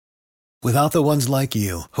Without the ones like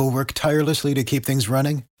you, who work tirelessly to keep things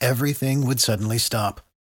running, everything would suddenly stop.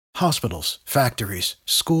 Hospitals, factories,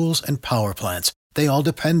 schools, and power plants, they all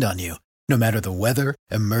depend on you. No matter the weather,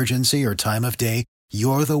 emergency, or time of day,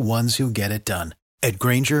 you're the ones who get it done. At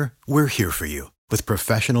Grainger, we're here for you with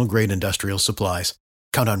professional-grade industrial supplies.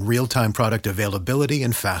 Count on real-time product availability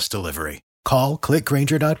and fast delivery. Call, click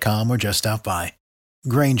Grainger.com, or just stop by.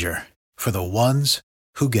 Grainger, for the ones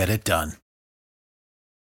who get it done.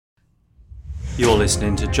 You're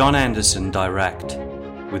listening to John Anderson Direct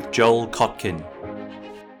with Joel Kotkin.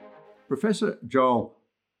 Professor Joel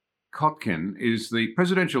Kotkin is the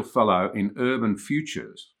Presidential Fellow in Urban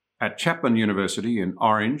Futures at Chapman University in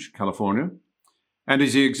Orange, California, and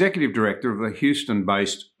is the Executive Director of the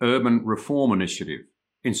Houston-based Urban Reform Institute.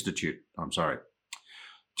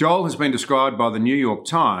 Joel has been described by the New York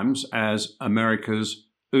Times as America's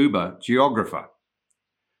Uber geographer.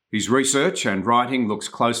 His research and writing looks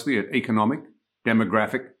closely at economic,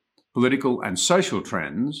 demographic, political and social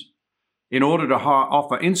trends in order to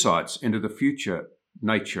offer insights into the future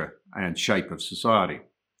nature and shape of society.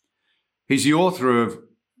 He's the author of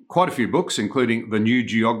quite a few books, including The New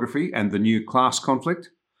Geography and The New Class Conflict,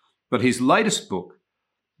 but his latest book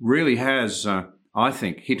really has, I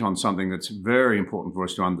think, hit on something that's very important for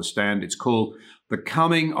us to understand. It's called The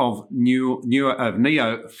Coming of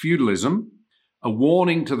Neo-Feudalism, a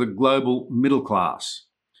warning to the global middle class.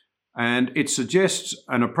 And it suggests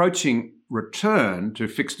an approaching return to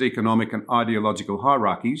fixed economic and ideological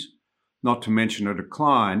hierarchies, not to mention a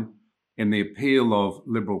decline in the appeal of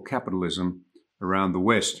liberal capitalism around the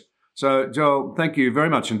West. So, Joel, thank you very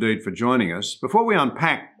much indeed for joining us. Before we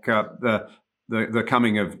unpack the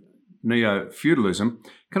coming of neo-feudalism,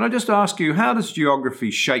 can I just ask you, how does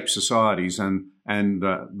geography shape societies and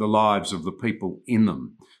the lives of the people in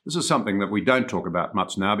them? This is something that we don't talk about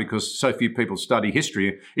much now because so few people study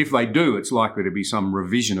history. If they do, it's likely to be some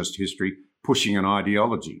revisionist history pushing an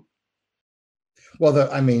ideology. Well,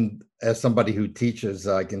 as somebody who teaches,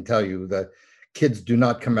 I can tell you that kids do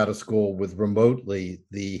not come out of school with remotely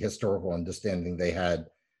the historical understanding they had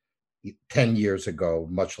 10 years ago,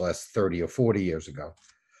 much less 30 or 40 years ago.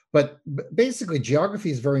 But basically, geography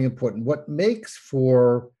is very important. What makes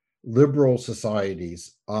for liberal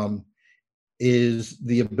societies is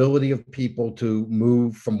the ability of people to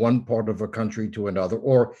move from one part of a country to another,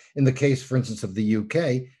 or in the case, for instance, of the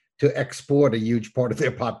UK, to export a huge part of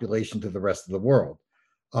their population to the rest of the world.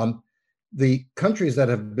 The countries that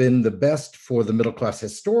have been the best for the middle class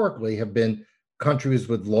historically have been countries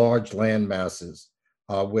with large land masses,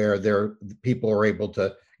 where people are able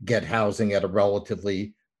to get housing at a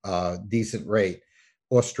relatively decent rate.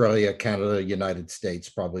 Australia, Canada, United States,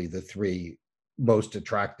 probably the three most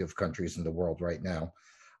attractive countries in the world right now.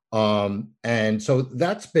 And so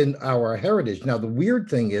that's been our heritage. Now, the weird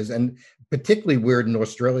thing is, and particularly weird in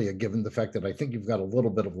Australia, given the fact that I think you've got a little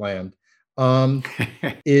bit of land,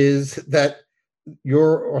 is that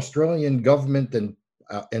your Australian government and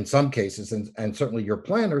in some cases, and certainly your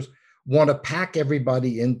planners, want to pack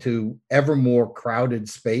everybody into ever more crowded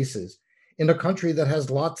spaces in a country that has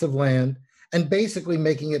lots of land, and basically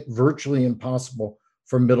making it virtually impossible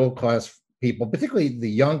for middle-class people, particularly the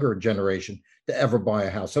younger generation, to ever buy a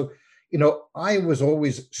house. So, I was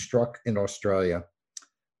always struck in Australia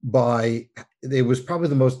by, it was probably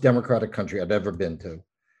the most democratic country I'd ever been to.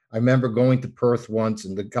 I remember going to Perth once,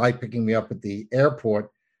 and the guy picking me up at the airport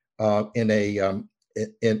in the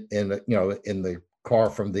car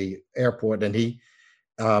from the airport, and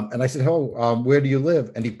and I said, "Oh, where do you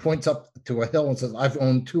live?" And he points up to a hill and says, "I've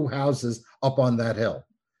owned 2 houses up on that hill."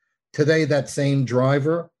 Today, that same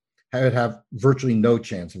driver would have virtually no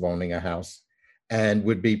chance of owning a house and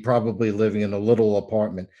would be probably living in a little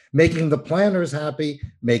apartment, making the planners happy,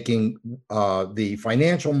 making the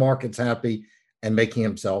financial markets happy, and making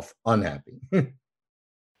himself unhappy.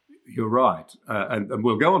 You're right. And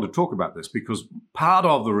we'll go on to talk about this because part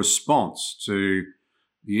of the response to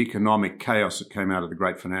the economic chaos that came out of the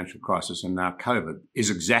great financial crisis and now COVID is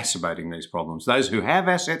exacerbating these problems. Those who have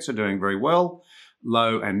assets are doing very well.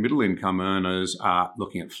 Low and middle income earners are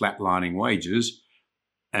looking at flatlining wages.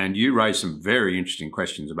 And you raise some very interesting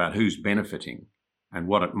questions about who's benefiting and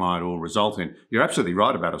what it might all result in. You're absolutely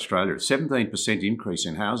right about Australia. A 17% increase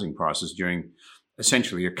in housing prices during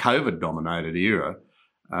essentially a COVID-dominated era.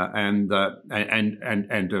 And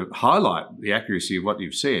to highlight the accuracy of what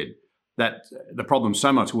you've said, that the problem's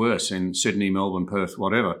so much worse in Sydney, Melbourne, Perth,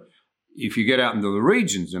 whatever. If you get out into the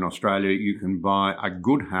regions in Australia, you can buy a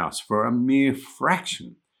good house for a mere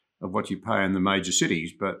fraction of what you pay in the major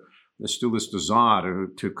cities, but there's still this desire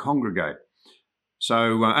to congregate.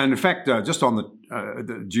 So, and in fact, just on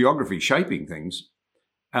the geography shaping things,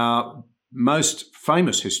 most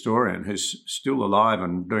famous historian who's still alive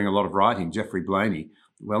and doing a lot of writing, Geoffrey Blainey,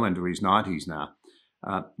 well into his 90s now,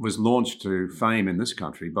 was launched to fame in this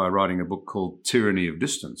country by writing a book called Tyranny of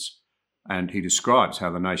Distance. And he describes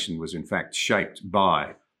how the nation was in fact shaped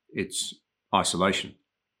by its isolation.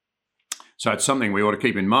 So it's something we ought to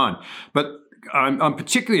keep in mind. But I'm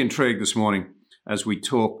particularly intrigued this morning as we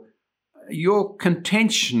talk, your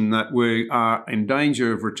contention that we are in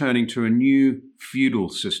danger of returning to a new feudal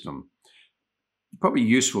system. Probably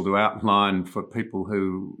useful to outline for people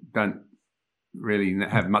who don't really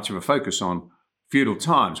have much of a focus on feudal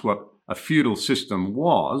times, what a feudal system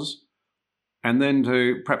was, and then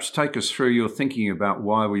to perhaps take us through your thinking about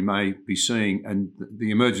why we may be seeing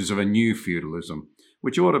the emergence of a new feudalism,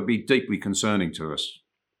 which ought to be deeply concerning to us.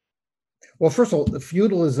 Well, first of all, the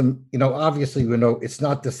feudalism, obviously, it's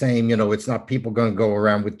not the same, it's not people going to go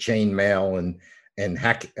around with chain mail and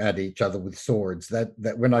hack at each other with swords. That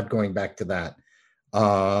we're not going back to that.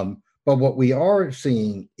 But what we are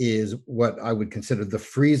seeing is what I would consider the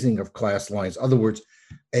freezing of class lines. In other words,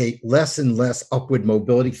 a less and less upward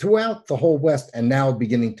mobility throughout the whole West, and now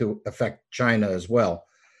beginning to affect China as well,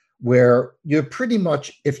 where you're pretty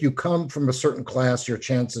much, if you come from a certain class, your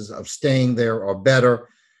chances of staying there are better.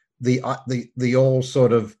 The old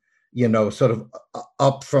sort of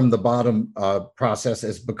up from the bottom process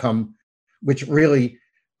has become, which really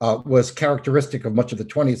was characteristic of much of the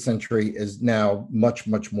 20th century, is now much,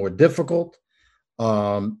 much more difficult.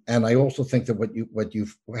 And I also think that what you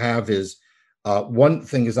have is one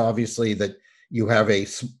thing is obviously that you have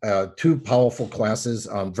two powerful classes,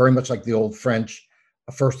 very much like the old French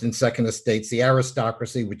first and second estates, the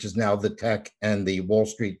aristocracy, which is now the tech and the Wall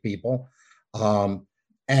Street people,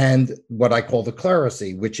 and what I call the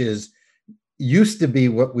clerisy, which used to be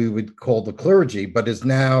what we would call the clergy, but is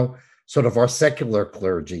now sort of our secular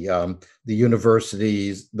clergy, the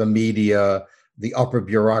universities, the media, the upper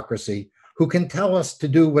bureaucracy, who can tell us to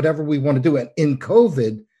do whatever we want to do. And in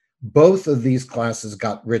COVID, both of these classes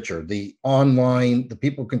got richer. The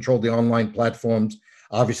people who control the online platforms,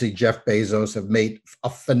 obviously Jeff Bezos, have made a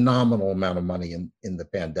phenomenal amount of money in the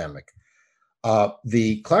pandemic.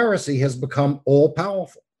 The clerisy has become all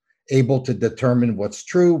powerful, able to determine what's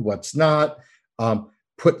true, what's not,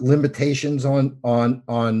 put limitations on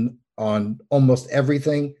almost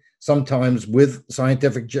everything, sometimes with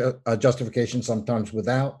scientific justification, sometimes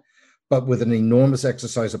without, but with an enormous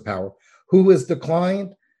exercise of power. Who has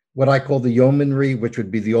declined? What I call the yeomanry, which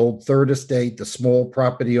would be the old third estate, the small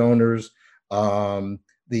property owners,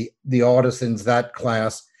 the artisans, that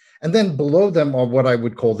class. And then below them are what I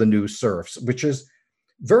would call the new serfs, which is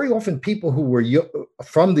very often people who were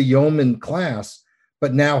from the yeoman class,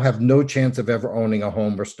 but now have no chance of ever owning a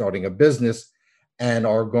home or starting a business, and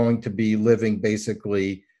are going to be living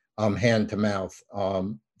basically hand to mouth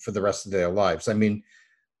for the rest of their lives. I mean,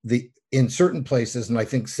 in certain places, and I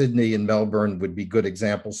think Sydney and Melbourne would be good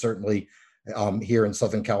examples, certainly here in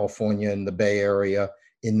Southern California, in the Bay Area,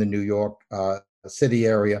 in the New York City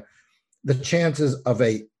area, the chances of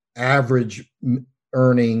a average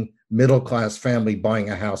earning middle-class family buying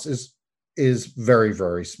a house is very,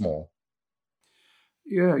 very small.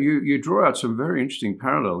 Yeah, you draw out some very interesting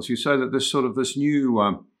parallels. You say that this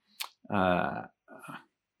new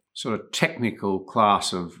sort of technical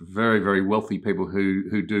class of very, very wealthy people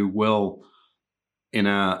who do well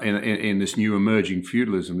in this new emerging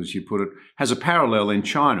feudalism, as you put it, has a parallel in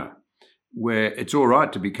China, where it's all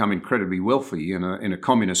right to become incredibly wealthy in a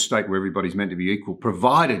communist state where everybody's meant to be equal,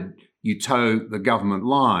 provided you toe the government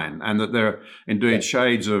line, and that there are indeed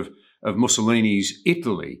shades of Mussolini's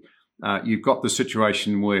Italy. You've got the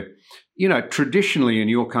situation where, traditionally in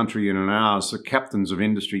your country and in ours, the captains of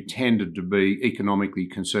industry tended to be economically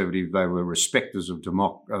conservative. They were respecters of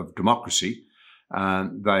democracy.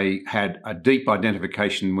 They had a deep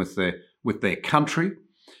identification with their country.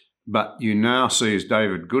 But you now see, as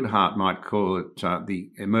David Goodhart might call it, the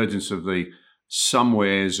emergence of the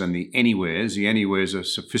somewheres and the anywheres. The anywheres are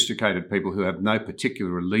sophisticated people who have no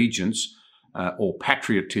particular allegiance or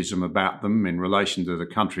patriotism about them in relation to the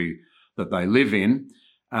country that they live in.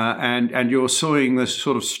 And you're seeing this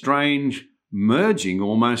sort of strange merging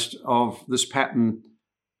almost of this pattern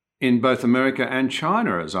in both America and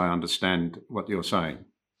China, as I understand what you're saying.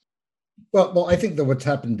 Well, I think that what's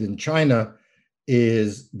happened in China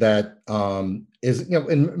is that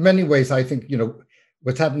in many ways, I think,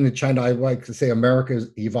 what's happening in China, I like to say America is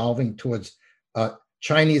evolving towards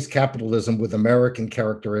Chinese capitalism with American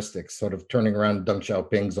characteristics, sort of turning around Deng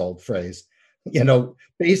Xiaoping's old phrase.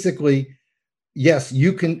 Basically, yes,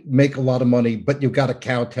 you can make a lot of money, but you've got to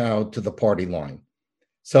kowtow to the party line.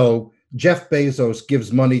 So Jeff Bezos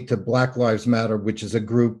gives money to Black Lives Matter, which is a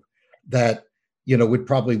group that,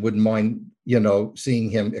 wouldn't mind, seeing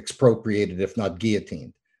him expropriated, if not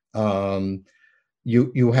guillotined.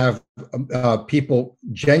 You have people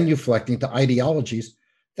genuflecting to ideologies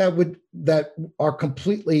that are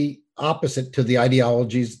completely opposite to the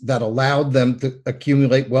ideologies that allowed them to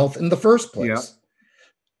accumulate wealth in the first place.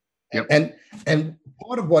 Yeah. Yep. And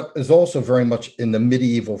part of what is also very much in the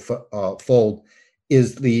medieval fold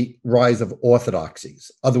is the rise of orthodoxies.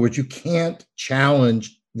 In other words, you can't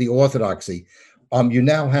challenge the orthodoxy. You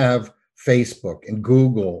now have Facebook and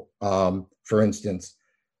Google, for instance,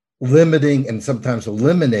 limiting and sometimes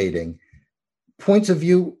eliminating points of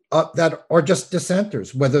view that are just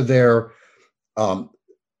dissenters, whether they're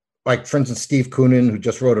like, for instance, Steve Koonin, who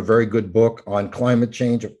just wrote a very good book on climate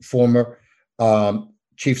change, a former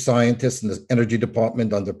chief scientist in the energy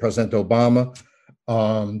department under President Obama.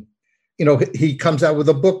 He comes out with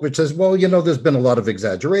a book which says, well, there's been a lot of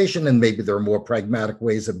exaggeration and maybe there are more pragmatic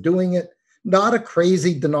ways of doing it. Not a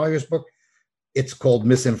crazy denier's book. It's called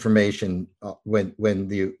misinformation when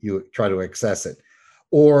you try to access it.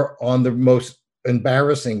 Or on the most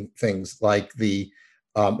embarrassing things like the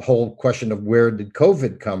whole question of where did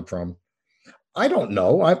COVID come from? I don't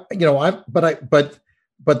know.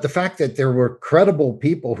 But the fact that there were credible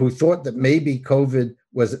people who thought that maybe COVID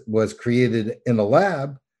was created in a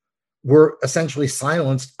lab were essentially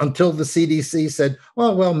silenced until the CDC said,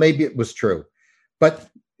 oh, well, maybe it was true. But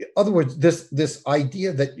in other words, this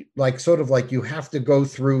idea that like you have to go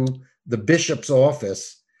through the bishop's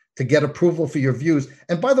office to get approval for your views.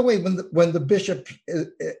 And by the way, when the bishop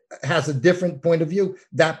has a different point of view,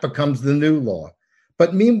 that becomes the new law.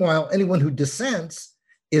 But meanwhile, anyone who dissents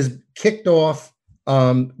is kicked off,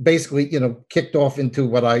 basically, kicked off into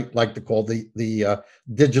what I like to call the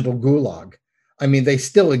digital gulag. I mean, they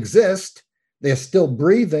still exist, they're still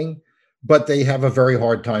breathing, but they have a very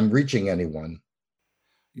hard time reaching anyone.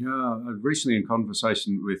 Yeah, recently in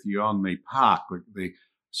conversation with Yeon-mi Park, the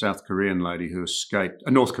South Korean lady who escaped,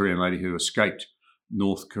 a North Korean lady who escaped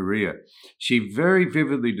North Korea, she very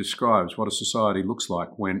vividly describes what a society looks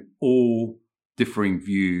like when all differing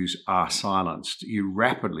views are silenced. You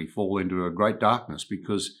rapidly fall into a great darkness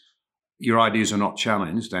because your ideas are not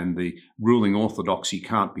challenged and the ruling orthodoxy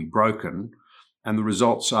can't be broken. And the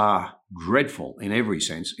results are dreadful in every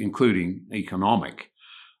sense, including economic.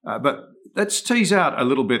 But let's tease out a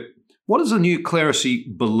little bit. What does the new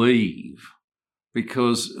clerisy believe?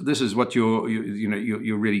 Because this is what you're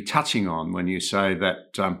really touching on when you say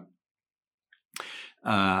that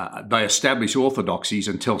they establish orthodoxies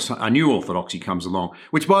until a new orthodoxy comes along.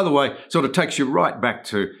 Which, by the way, sort of takes you right back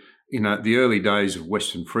to the early days of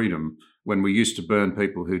Western freedom, when we used to burn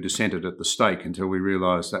people who dissented at the stake until we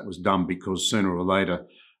realised that was dumb, because sooner or later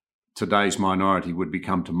today's minority would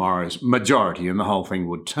become tomorrow's majority and the whole thing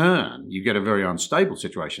would turn. You get a very unstable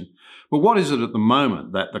situation. But what is it at the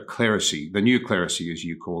moment that the clerisy, the new clerisy as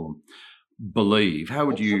you call them, believe? How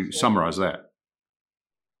would you summarise that?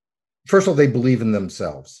 First of all, they believe in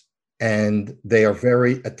themselves and they are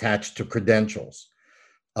very attached to credentials.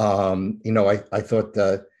 I thought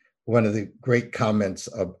one of the great comments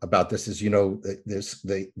about this is, let's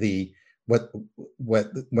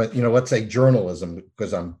say journalism,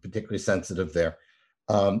 because I'm particularly sensitive there.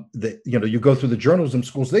 You go through the journalism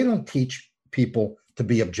schools, they don't teach people to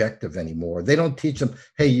be objective anymore. They don't teach them,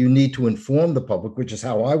 hey, you need to inform the public, which is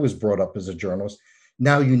how I was brought up as a journalist.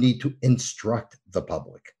 Now you need to instruct the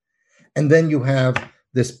public. And then you have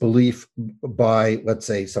this belief by, let's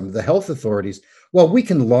say, some of the health authorities, well, we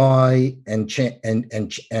can lie and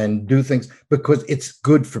do things because it's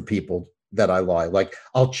good for people that I lie. Like,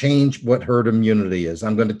 I'll change what herd immunity is.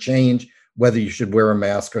 I'm going to change whether you should wear a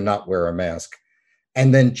mask or not wear a mask,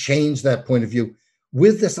 and then change that point of view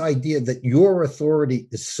with this idea that your authority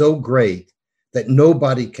is so great that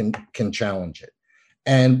nobody can challenge it.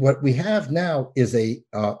 And what we have now is a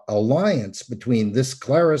alliance between this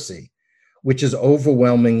clerisy, which is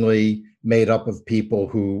overwhelmingly made up of people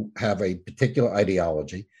who have a particular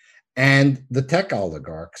ideology, and the tech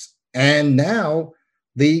oligarchs, and now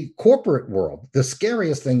the corporate world. The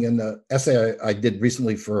scariest thing in the essay I did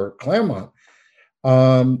recently for Claremont,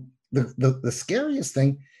 the scariest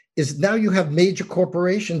thing is now you have major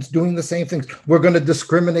corporations doing the same things. We're going to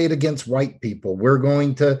discriminate against white people. We're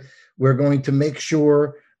going to make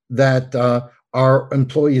sure that our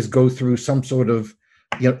employees go through some sort of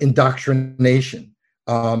indoctrination.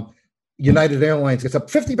 United Airlines gets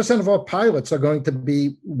up 50% of our pilots are going to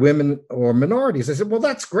be women or minorities. I said, well,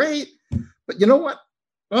 that's great, but you know what?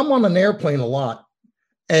 I'm on an airplane a lot,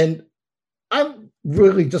 and I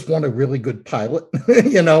really just want a really good pilot.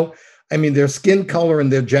 I mean, their skin color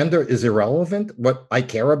and their gender is irrelevant. What I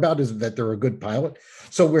care about is that they're a good pilot.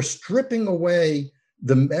 So we're stripping away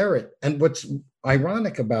the merit. And what's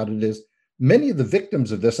ironic about it is many of the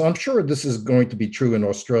victims of this, I'm sure this is going to be true in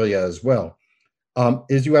Australia as well,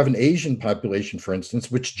 is you have an Asian population, for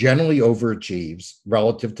instance, which generally overachieves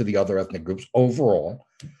relative to the other ethnic groups overall.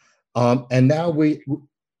 And now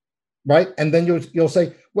right? And then you'll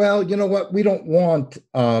say, well, you know what? We don't want,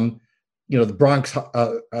 the Bronx,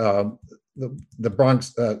 the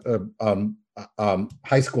Bronx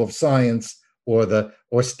High School of Science,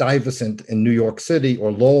 or Stuyvesant in New York City,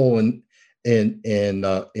 or Lowell in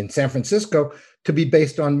San Francisco to be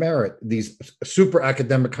based on merit. These super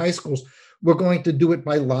academic high schools, we're going to do it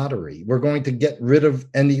by lottery. We're going to get rid of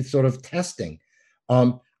any sort of testing.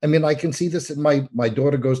 I mean, I can see this. My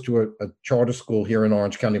daughter goes to a charter school here in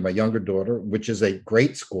Orange County, my younger daughter, which is a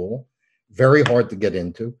great school, very hard to get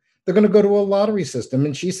into. They're going to go to a lottery system.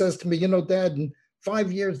 And she says to me, Dad, in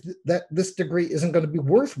 5 years, that this degree isn't going to be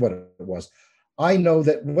worth what it was. I know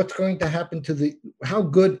that what's going to happen to how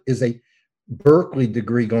good is a Berkeley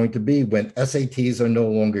degree going to be when SATs are no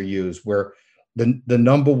longer used, where the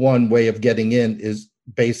number one way of getting in is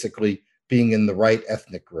basically being in the right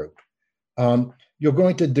ethnic group. You're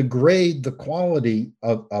going to degrade the quality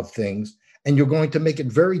of things, and you're going to make it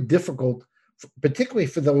very difficult, particularly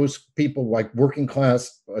for those people like working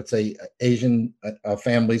class, let's say Asian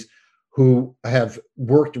families, who have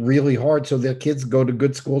worked really hard so their kids go to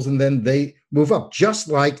good schools and then they move up. Just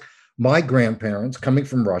like my grandparents coming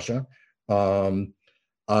from Russia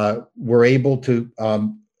were able to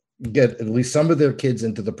get at least some of their kids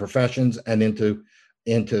into the professions and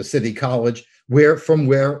into City College, where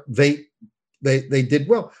they did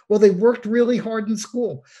well. Well, they worked really hard in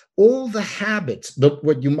school. All the habits,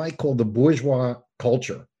 what you might call the bourgeois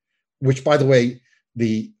culture, which, by the way,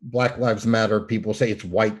 the Black Lives Matter people say it's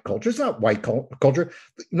white culture. It's not white culture.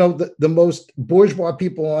 The most bourgeois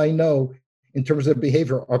people I know in terms of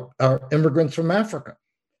behavior are immigrants from Africa.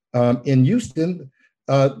 In Houston,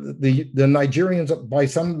 the Nigerians, by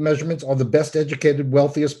some measurements, are the best educated,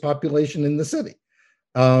 wealthiest population in the city.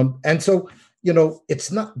 And so, it's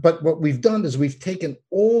not, but what we've done is we've taken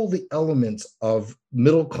all the elements of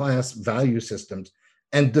middle-class value systems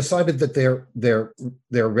and decided that they're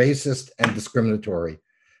racist and discriminatory.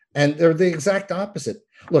 And they're the exact opposite.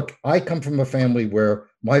 Look, I come from a family where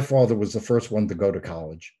my father was the first one to go to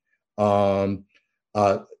college. For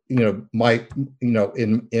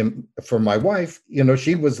my wife,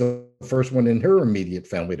 she was the first one in her immediate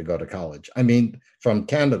family to go to college. I mean, from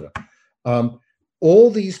Canada.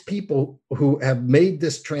 All these people who have made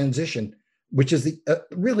this transition, which is the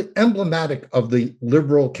really emblematic of the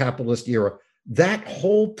liberal capitalist era, that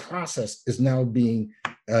whole process is now being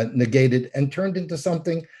negated and turned into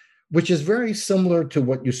something which is very similar to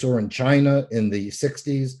what you saw in China in the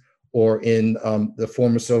 60s or in the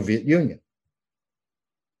former Soviet Union.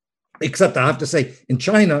 Except I have to say, in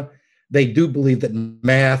China, they do believe that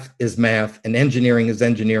math is math and engineering is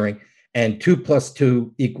engineering, and 2 +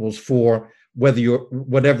 2 = 4,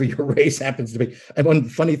 whatever your race happens to be. And one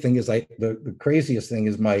funny thing is, the craziest thing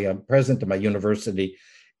is my president of my university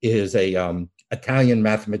is a Italian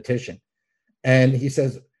mathematician, and he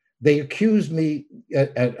says they accuse me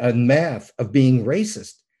at math of being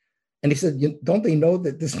racist, and he said, don't they know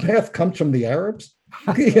that this math comes from the Arabs?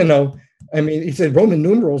 I mean, he said Roman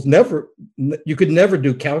numerals you could never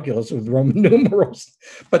do calculus with Roman numerals,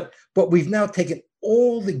 but we've now taken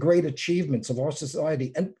all the great achievements of our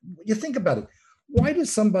society. And you think about it, why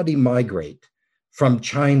does somebody migrate from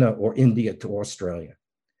China or India to Australia?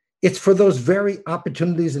 It's for those very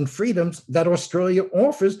opportunities and freedoms that Australia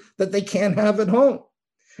offers that they can't have at home.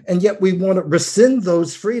 And yet we want to rescind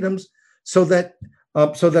those freedoms so that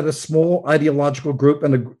a small ideological group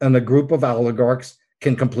and a group of oligarchs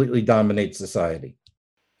can completely dominate society.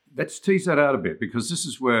 Let's tease that out a bit, because this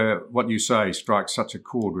is where what you say strikes such a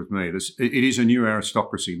chord with me. It is a new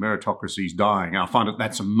aristocracy. Meritocracy is dying. I find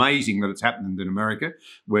that's amazing that it's happened in America,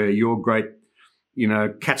 where your great,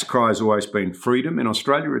 cat's cry has always been freedom. In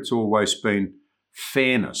Australia, it's always been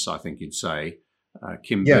fairness, I think you'd say.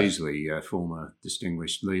 Kim Beazley, former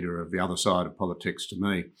distinguished leader of the other side of politics to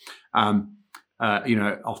me,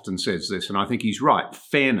 often says this, and I think he's right.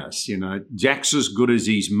 Fairness, Jack's as good as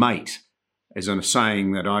his mate, is a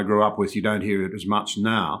saying that I grew up with. You don't hear it as much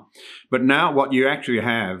now. But now what you actually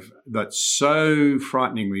have that's so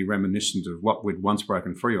frighteningly reminiscent of what we'd once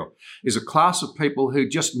broken free of is a class of people who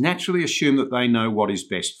just naturally assume that they know what is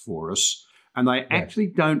best for us, and they actually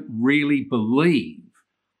don't really believe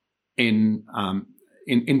in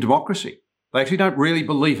democracy. They actually don't really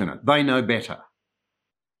believe in it. They know better.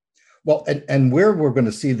 Well, and where we're going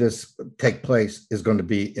to see this take place is going to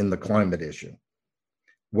be in the climate issue,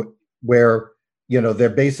 where, they're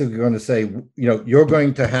basically going to say, you're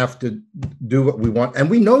going to have to do what we want. And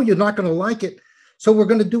we know you're not going to like it. So we're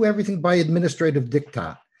going to do everything by administrative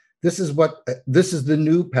diktat. This is the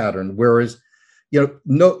new pattern. Whereas,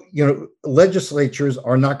 legislatures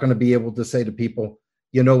are not going to be able to say to people,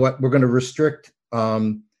 you know what, we're going to restrict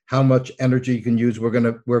how much energy you can use. We're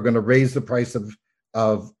going to raise the price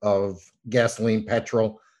of gasoline,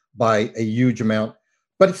 petrol by a huge amount,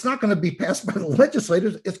 but it's not going to be passed by the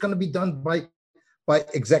legislators. It's going to be done by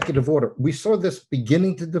executive order. We saw this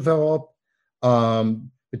beginning to develop,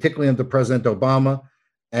 particularly under President Obama,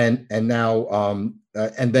 and now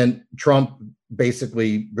and then Trump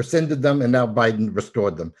basically rescinded them, and now Biden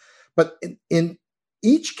restored them. But in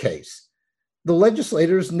each case, the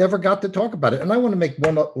legislators never got to talk about it. And I want to make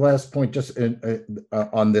one last point just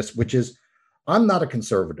on this, which is, I'm not a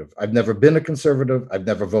conservative. I've never been a conservative. I've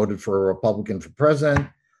never voted for a Republican for president.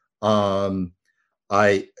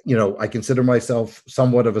 I consider myself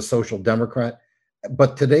somewhat of a social democrat,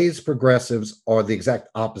 but today's progressives are the exact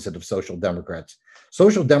opposite of social democrats.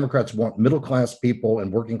 Social democrats want middle-class people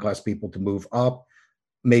and working-class people to move up,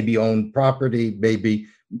 maybe own property, maybe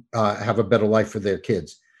have a better life for their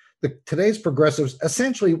kids. Today's progressives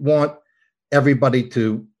essentially want everybody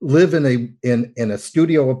to live in a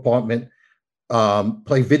studio apartment,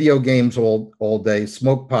 play video games all day,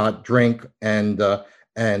 smoke pot, drink, and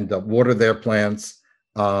water their plants,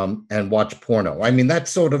 and watch porno. I mean,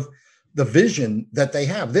 that's sort of the vision that they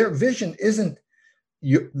have. Their vision isn't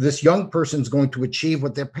this young person's going to achieve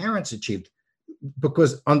what their parents achieved,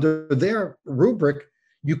 because under their rubric,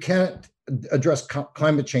 you can't address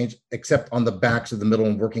climate change except on the backs of the middle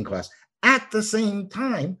and working class. At the same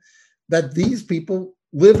time that these people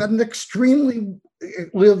live extremely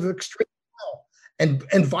well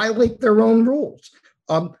and violate their own rules,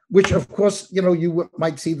 which of course, you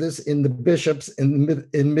might see this in the bishops in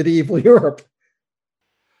medieval Europe.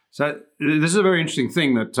 So this is a very interesting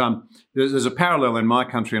thing that there's a parallel in my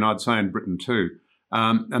country, and I'd say in Britain too,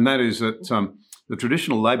 and that is that the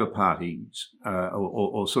traditional Labor parties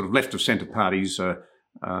or sort of left of centre parties,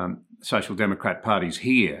 social democrat parties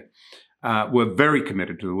here, were very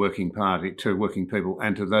committed to the working people,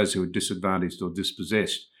 and to those who are disadvantaged or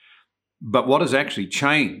dispossessed. But what has actually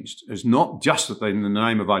changed is not just that in the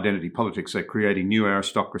name of identity politics, they're creating new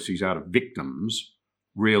aristocracies out of victims,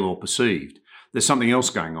 real or perceived. There's something else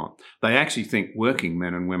going on. They actually think working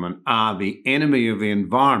men and women are the enemy of the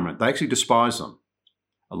environment. They actually despise them,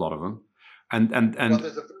 a lot of them. And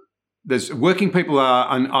there's working people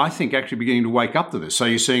are, and I think, actually beginning to wake up to this. So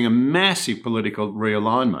you're seeing a massive political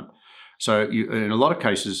realignment. So in a lot of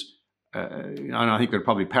cases, and I think there are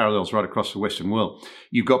probably parallels right across the Western world,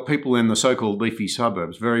 you've got people in the so-called leafy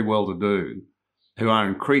suburbs, very well-to-do, who are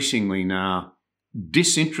increasingly now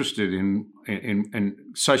disinterested in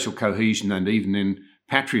social cohesion and even in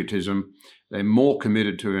patriotism. They're more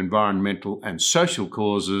committed to environmental and social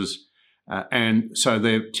causes, and so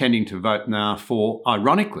they're tending to vote now for,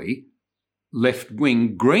 ironically,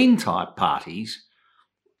 left-wing green-type parties,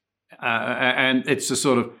 and it's the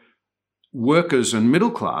sort of workers and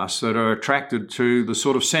middle class that are attracted to the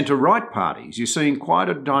sort of centre-right parties. You're seeing quite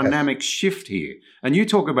a dynamic shift here, and you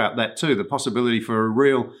talk about that too, the possibility for a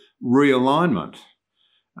real realignment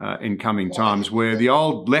in coming times, where the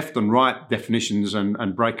old left and right definitions and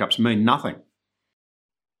breakups mean nothing.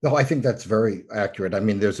 No, I think that's very accurate. I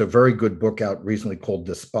mean, there's a very good book out recently called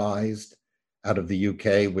Despised out of the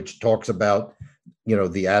UK, which talks about,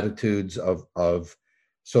 the attitudes of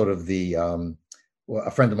sort of the,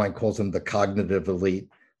 a friend of mine calls them the cognitive elite,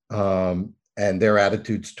 and their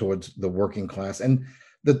attitudes towards the working class. And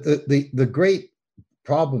the great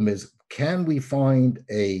problem is, can we find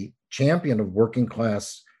a champion of working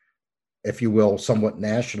class, if you will, somewhat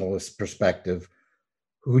nationalist perspective,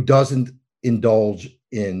 who doesn't indulge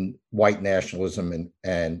in white nationalism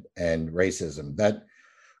and racism? That,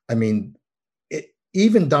 I mean,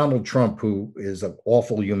 even Donald Trump, who is an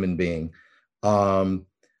awful human being,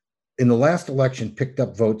 in the last election picked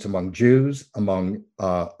up votes among Jews, among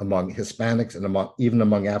Hispanics, and even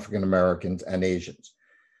among African Americans and Asians.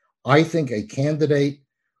 I think a candidate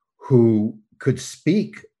who could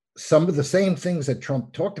speak some of the same things that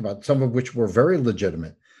Trump talked about, some of which were very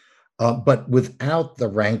legitimate, but without the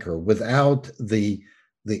rancor, without the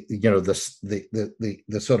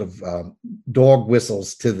sort of dog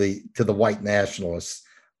whistles to the white nationalists.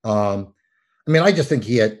 I mean, I just think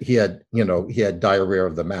he had diarrhea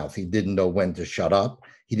of the mouth. He didn't know when to shut up.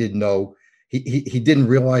 He didn't know. He didn't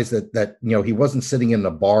realize that he wasn't sitting in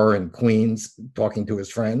a bar in Queens talking to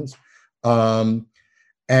his friends.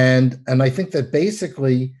 And I think that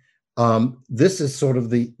basically this is sort of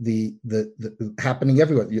the happening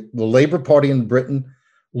everywhere. The Labour Party in Britain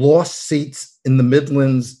lost seats in the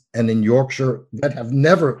Midlands and in Yorkshire that have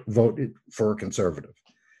never voted for a Conservative.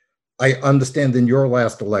 I understand in your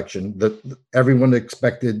last election that everyone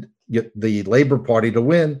expected the Labour Party to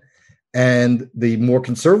win, and the more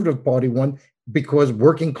Conservative Party won because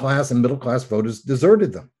working class and middle class voters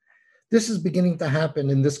deserted them. This is beginning to happen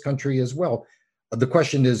in this country as well. The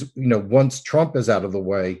question is, once Trump is out of the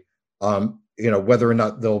way, whether or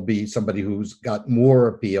not there'll be somebody who's got more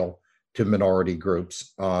appeal to minority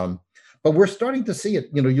groups. But we're starting to see it.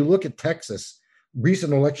 You look at Texas,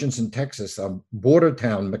 recent elections in Texas, border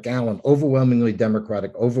town, McAllen, overwhelmingly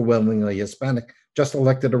Democratic, overwhelmingly Hispanic, just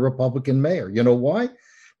elected a Republican mayor. You know why?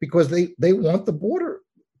 Because they want the border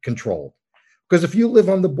controlled. Because if you live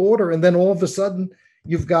on the border and then all of a sudden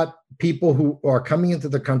you've got people who are coming into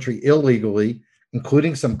the country illegally,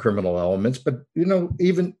 including some criminal elements, but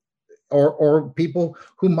even or people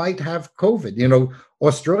who might have COVID.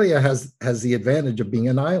 Australia has the advantage of being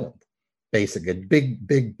an island, basically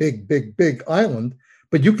big island,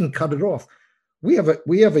 but you can cut it off. We have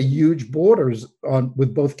a huge borders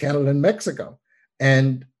with both Canada and Mexico,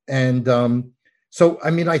 and so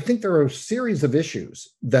I think there are a series of issues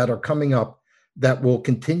that are coming up that will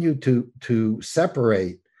continue to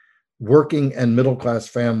separate working and middle class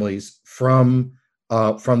families from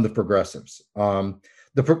the progressives.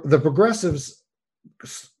 The progressives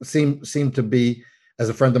seem to be, as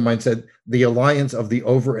a friend of mine said, the alliance of the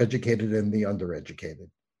overeducated and the undereducated.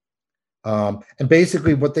 And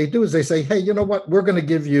basically what they do is they say, hey, you know what? We're going to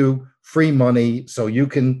give you free money so you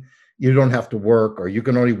don't have to work, or you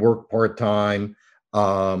can only work part-time.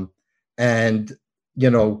 And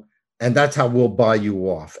that's how we'll buy you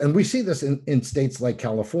off. And we see this in states like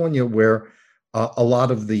California, where a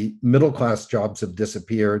lot of the middle-class jobs have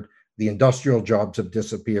disappeared. The industrial jobs have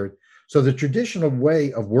disappeared. So the traditional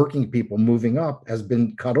way of working people moving up has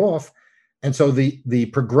been cut off. And so the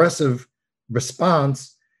progressive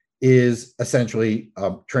response is essentially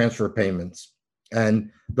transfer payments.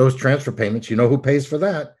 And those transfer payments, who pays for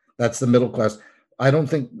that? That's the middle class. I don't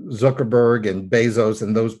think Zuckerberg and Bezos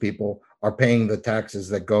and those people are paying the taxes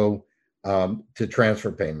that go to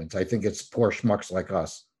transfer payments. I think it's poor schmucks like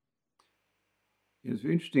us. It's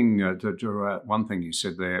interesting to one thing you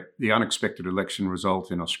said there, the unexpected election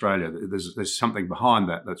result in Australia. There's something behind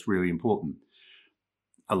that that's really important.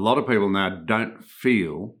 A lot of people now don't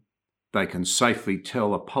feel they can safely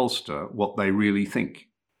tell a pollster what they really think.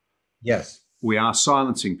 Yes. We are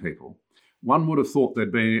silencing people. One would have thought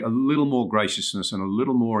there'd be a little more graciousness and a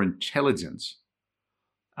little more intelligence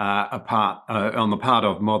on the part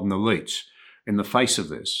of modern elites in the face of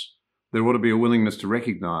this. There ought to be a willingness to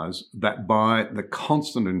recognise that by the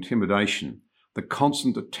constant intimidation, the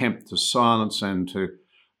constant attempt to silence and to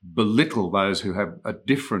belittle those who have a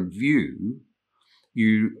different view,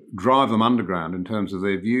 you drive them underground in terms of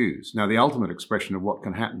their views. Now, the ultimate expression of what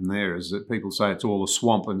can happen there is that people say it's all a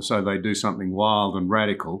swamp, and so they do something wild and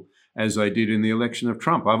radical, as they did in the election of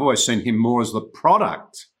Trump. I've always seen him more as the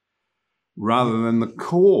product rather than the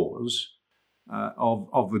cause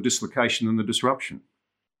of the dislocation and the disruption.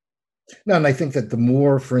 No, and I think that the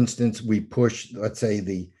more, for instance, we push, let's say,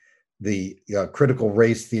 the critical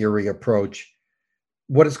race theory approach,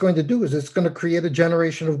 what it's going to do is it's going to create a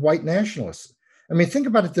generation of white nationalists. Think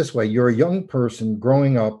about it this way. You're a young person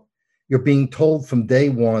growing up. You're being told from day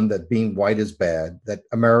one that being white is bad, that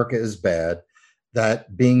America is bad,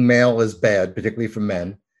 that being male is bad, particularly for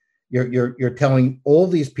men. You're telling all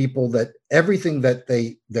these people that everything that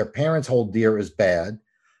their parents hold dear is bad.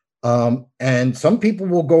 And some people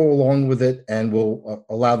will go along with it and will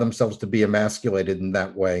allow themselves to be emasculated in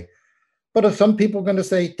that way. But if some people are going to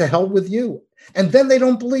say, to hell with you, and then they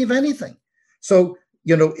don't believe anything. So,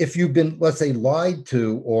 if you've been, let's say, lied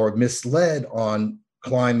to or misled on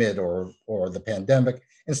climate or the pandemic,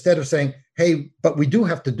 instead of saying, hey, but we do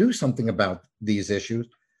have to do something about these issues,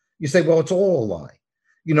 you say, well, it's all a lie.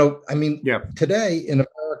 Today in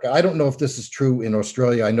America, I don't know if this is true in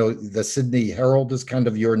Australia. I know the Sydney Herald is kind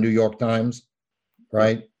of your New York Times,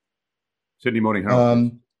 right? Sydney Morning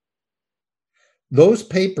Herald. Those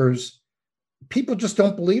papers, people just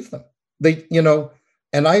don't believe them.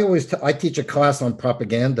 And I teach a class on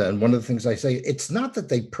propaganda, and one of the things I say, it's not that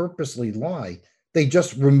they purposely lie. They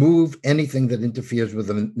just remove anything that interferes with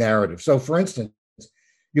the narrative. So, for instance,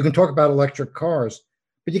 you can talk about electric cars,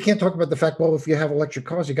 but you can't talk about the fact, well, if you have electric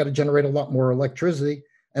cars, you got to generate a lot more electricity.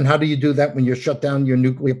 And how do you do that when you shut down your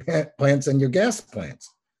nuclear plants and your gas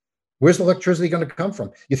plants? Where's the electricity going to come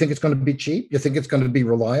from? You think it's going to be cheap? You think it's going to be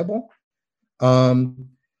reliable?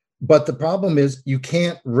 But the problem is you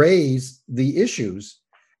can't raise the issues.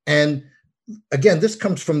 And again, this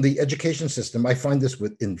comes from the education system. I find this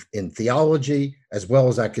in theology as well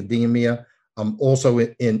as academia, also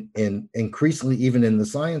in increasingly even in the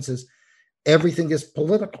sciences. Everything is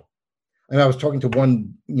political. And I was talking to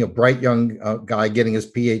one bright young guy getting his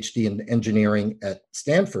PhD in engineering at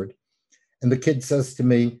Stanford, and the kid says to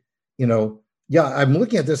me, yeah, I'm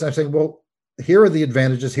looking at this. I'm saying, well, here are the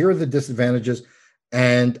advantages, here are the disadvantages,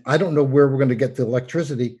 and I don't know where we're going to get the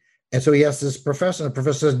electricity. And so he asked his professor, and the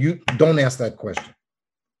professor says, you don't ask that question.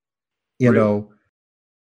 Really?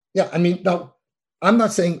 Yeah, I mean, now, I'm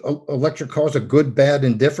not saying electric cars are good, bad,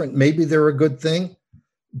 indifferent. Maybe they're a good thing,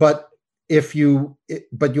 but you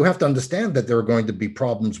have to understand that there are going to be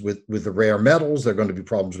problems with the rare metals. There are going to be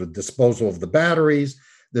problems with disposal of the batteries.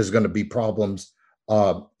 There's going to be problems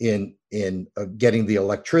in getting the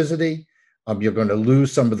electricity. You're going to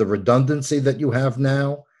lose some of the redundancy that you have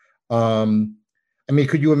now. I mean,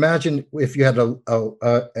 could you imagine if you had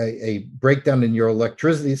a breakdown in your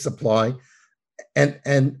electricity supply, and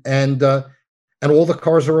all the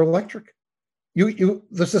cars are electric?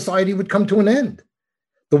 The society would come to an end.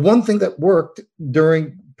 The one thing that worked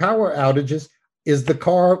during power outages is the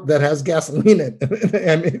car that has gasoline in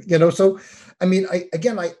it. So I mean,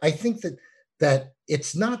 I think that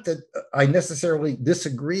it's not that I necessarily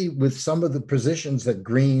disagree with some of the positions that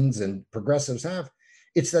Greens and progressives have.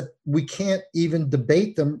 It's that we can't even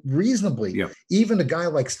debate them reasonably. Yeah. Even a guy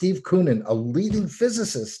like Steve Koonin, a leading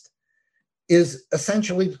physicist, is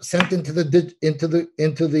essentially sent into the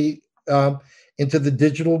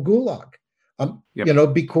digital gulag.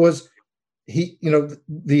 Because he,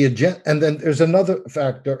 the agenda. And then there's another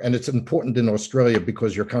factor, and it's important in Australia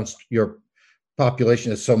because your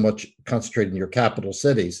population is so much concentrated in your capital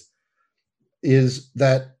cities, is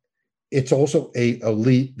that it's also a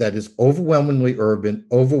elite that is overwhelmingly urban,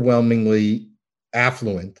 overwhelmingly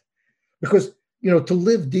affluent, because to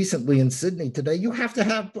live decently in Sydney today, you have to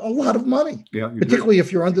have a lot of money. Yeah, particularly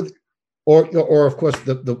if you're under, or of course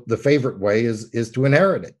the favorite way is to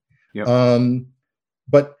inherit it. Yeah.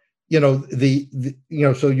 But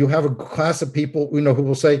so you have a class of people who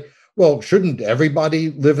will say, well, shouldn't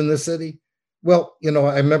everybody live in the city? Well,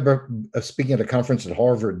 I remember speaking at a conference at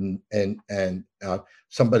Harvard, and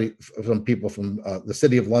some people from the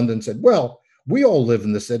city of London said, well, we all live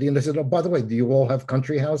in the city. And they said, oh, by the way, do you all have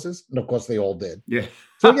country houses? And of course they all did. Yeah.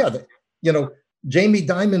 So yeah, Jamie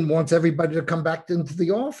Dimon wants everybody to come back into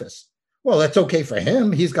the office. Well, that's okay for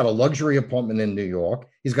him. He's got a luxury apartment in New York.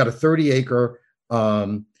 He's got a 30-acre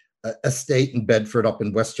estate in Bedford up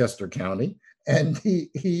in Westchester County. And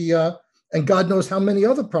he and God knows how many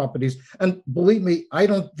other properties. And believe me, I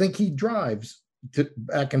don't think he drives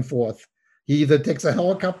back and forth. He either takes a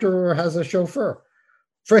helicopter or has a chauffeur.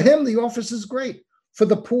 For him, the office is great. For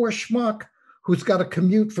the poor schmuck who's got to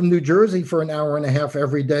commute from New Jersey for an hour and a half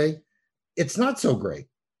every day, it's not so great.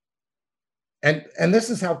 And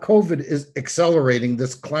this is how COVID is accelerating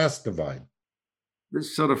this class divide.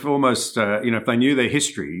 This sort of almost, if they knew their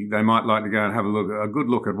history, they might like to go and have a good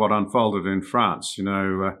look at what unfolded in France.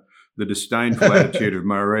 The disdainful attitude of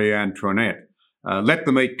Marie Antoinette. Let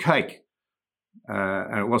them eat cake.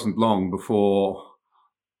 And it wasn't long before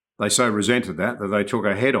they so resented that they took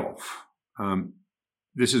her head off.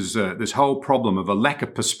 This is this whole problem of a lack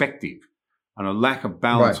of perspective and a lack of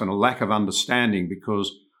balance, right, and a lack of understanding,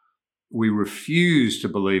 because we refuse to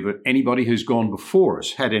believe that anybody who's gone before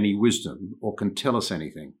us had any wisdom or can tell us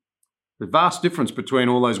anything. The vast difference between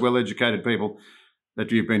all those well-educated people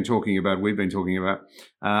that we've been talking about,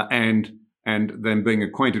 and them being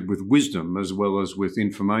acquainted with wisdom as well as with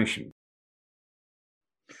information.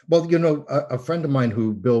 Well, a friend of mine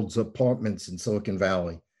who builds apartments in Silicon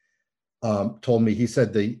Valley told me, he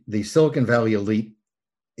said the Silicon Valley elite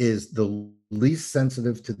is the least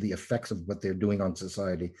sensitive to the effects of what they're doing on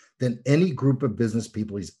society than any group of business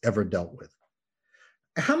people he's ever dealt with.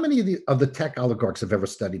 How many of the tech oligarchs have ever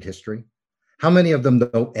studied history? How many of them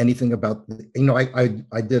know anything about, I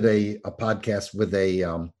did a podcast with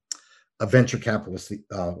a venture capitalist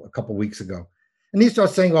a couple of weeks ago. And he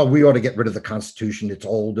starts saying, well, we ought to get rid of the Constitution. It's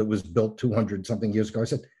old. It was built 200 something years ago. I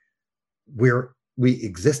said, we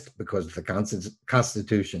exist because of the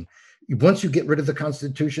Constitution. Once you get rid of the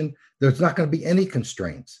Constitution, there's not going to be any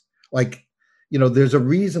constraints. There's a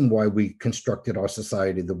reason why we constructed our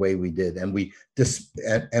society the way we did, and we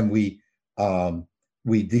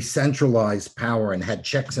decentralized power and had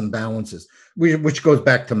checks and balances, which goes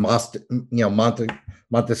back to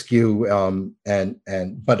Montesquieu,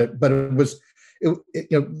 but it was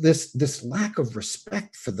this lack of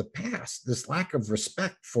respect for the past, this lack of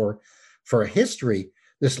respect for history,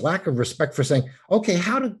 this lack of respect for saying, okay,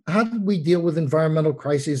 how did we deal with environmental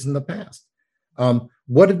crises in the past?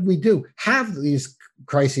 What did we do? Have these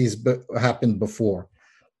crises happened before?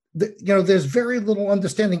 There's very little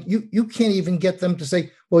understanding. You can't even get them to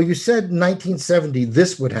say, well, you said in 1970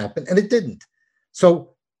 this would happen, and it didn't.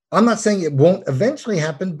 So I'm not saying it won't eventually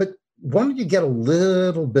happen, but why don't you get a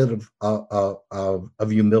little bit of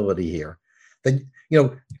humility here? That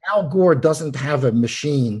Al Gore doesn't have a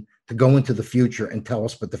machine to go into the future and tell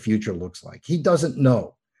us what the future looks like. He doesn't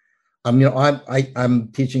know.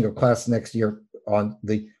 I'm teaching a class next year on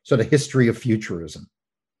the sort of history of futurism,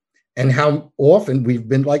 and how often we've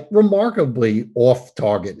been like remarkably off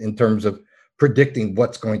target in terms of predicting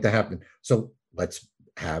what's going to happen. So let's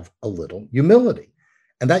have a little humility.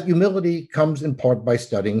 And that humility comes in part by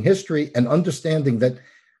studying history and understanding that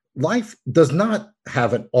life does not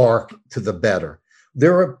have an arc to the better.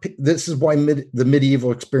 This is why the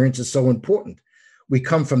medieval experience is so important. We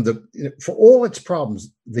come from for all its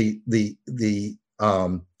problems, the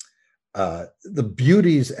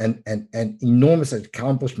beauties and enormous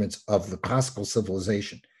accomplishments of the classical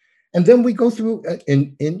civilization. And then we go through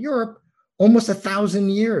in Europe almost 1,000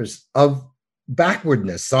 years of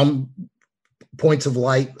backwardness, some points of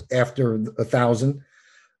light after 1,000,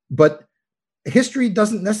 but history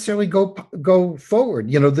doesn't necessarily go forward.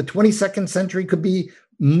 The 22nd century could be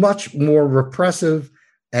much more repressive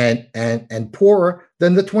and poorer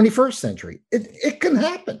than the 21st century. It can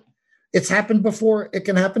happen. It's happened before. It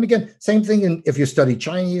can happen again. Same thing if you study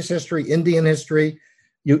Chinese history, Indian history,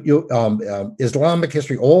 Islamic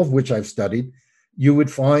history, all of which I've studied. You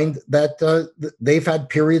would find that they've had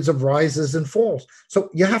periods of rises and falls. So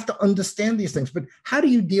you have to understand these things. But how do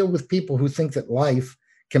you deal with people who think that life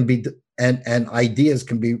can be and ideas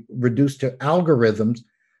can be reduced to algorithms,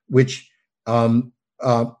 which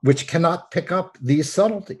cannot pick up these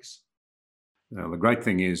subtleties? Now, the great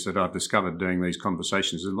thing is that I've discovered doing these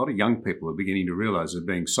conversations, a lot of young people are beginning to realize they're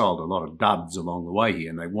being sold a lot of duds along the way here,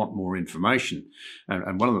 and they want more information.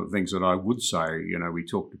 And one of the things that I would say, we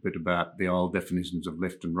talked a bit about the old definitions of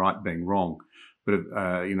left and right being wrong, but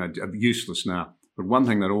useless now. But one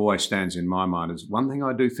thing that always stands in my mind is one thing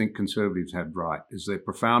I do think conservatives have right is their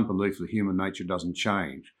profound belief that human nature doesn't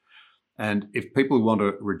change. And if people want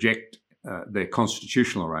to reject their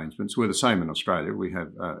constitutional arrangements, we're the same in Australia. We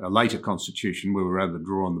have a later constitution where we're able to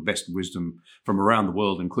draw on the best wisdom from around the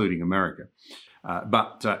world, including America.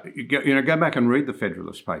 But go back and read the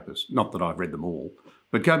Federalist Papers. Not that I've read them all,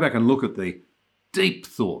 but go back and look at the deep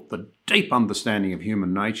thought, the deep understanding of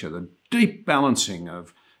human nature, the deep balancing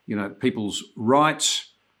of people's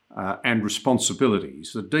rights and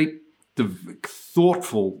responsibilities, the deep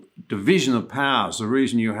thoughtful division of powers, the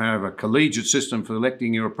reason you have a collegiate system for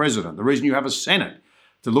electing your president, the reason you have a Senate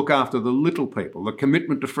to look after the little people, the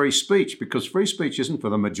commitment to free speech, because free speech isn't for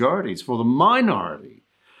the majority, it's for the minority.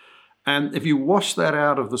 And if you wash that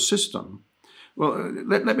out of the system, well,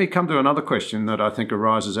 let me come to another question that I think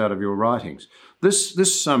arises out of your writings.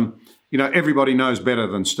 This everybody knows better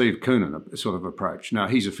than Steve Koonin sort of approach. Now,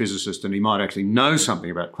 he's a physicist and he might actually know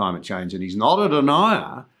something about climate change, and he's not a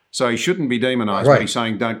denier, so he shouldn't be demonised, right. But he's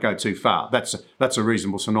saying don't go too far. That's a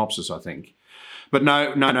reasonable synopsis, I think. But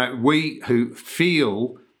no, we who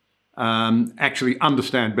feel actually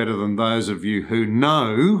understand better than those of you who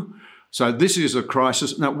know. So this is a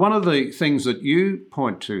crisis. Now, one of the things that you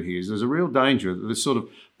point to here is there's a real danger that this sort of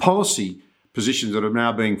policy positions that are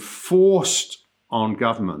now being forced on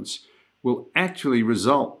governments will actually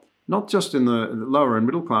result not just in the lower and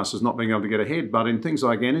middle classes not being able to get ahead, but in things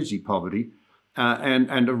like energy poverty,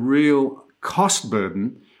 and a real cost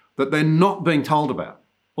burden that they're not being told about,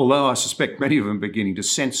 although I suspect many of them are beginning to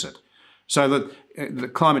sense it. So that the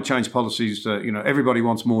climate change policies, everybody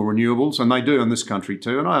wants more renewables, and they do in this country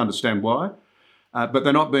too, and I understand why, but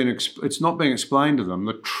they're not it's not being explained to them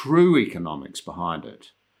the true economics behind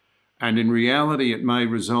it. And in reality, it may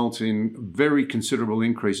result in very considerable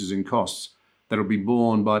increases in costs that will be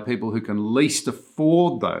borne by people who can least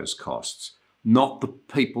afford those costs, not the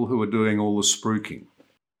people who are doing all the spruiking.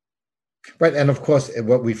 Right. And of course,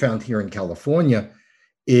 what we found here in California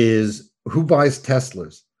is who buys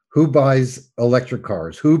Teslas, who buys electric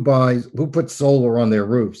cars, who puts solar on their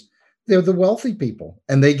roofs. They're the wealthy people,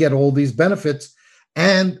 and they get all these benefits.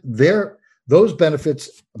 And those benefits,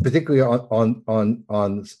 particularly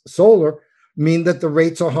on solar, mean that the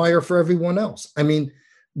rates are higher for everyone else. I mean,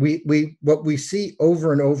 what we see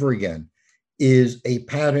over and over again is a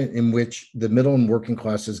pattern in which the middle and working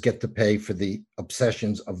classes get to pay for the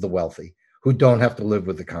obsessions of the wealthy who don't have to live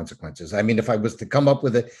with the consequences. I mean, if I was to come up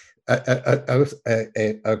with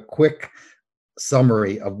a quick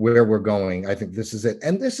summary of where we're going, I think this is it.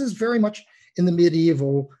 And this is very much in the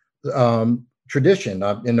medieval tradition.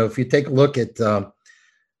 If you take a look at,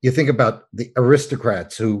 you think about the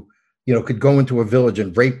aristocrats who, could go into a village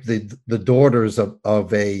and rape the daughters of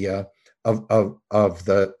the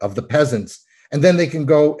peasants, and then they can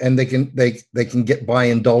go and they can get by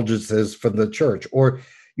indulgences from the church. Or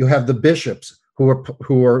you have the bishops who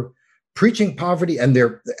are preaching poverty, and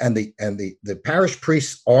the parish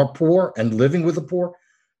priests are poor and living with the poor.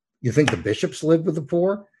 You think the bishops lived with the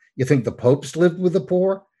poor? You think the popes lived with the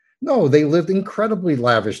poor? No, they lived incredibly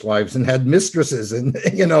lavish lives and had mistresses, and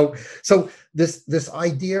so this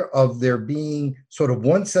idea of there being sort of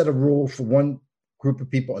one set of rules for one group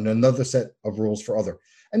of people and another set of rules for other.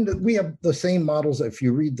 And we have the same models. If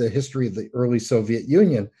you read the history of the early Soviet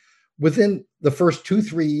Union, within the first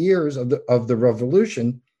 2-3 years of the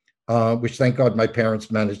revolution, which thank God my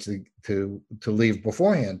parents managed to leave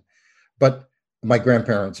beforehand, but my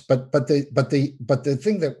grandparents. But the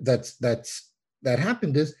thing that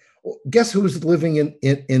happened is, guess who's living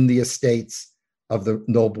in the estates of the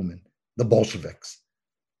noblemen? The Bolsheviks.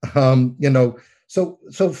 So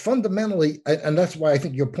fundamentally, and that's why I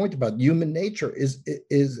think your point about human nature is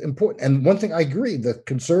important. And one thing I agree, the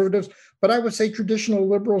conservatives, but I would say traditional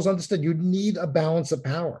liberals understood you need a balance of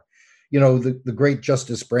power. The great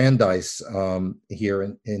Justice Brandeis here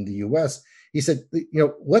in the U.S., he said,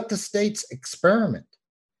 let the states experiment.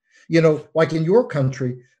 Like in your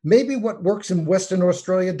country, maybe what works in Western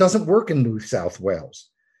Australia doesn't work in New South Wales.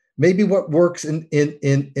 Maybe what works in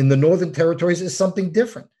the Northern Territories is something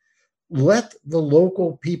different. Let the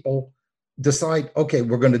local people decide, okay,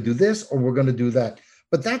 we're going to do this or we're going to do that.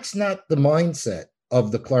 But that's not the mindset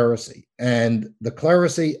of the clerisy. And the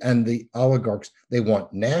clerisy and the oligarchs, they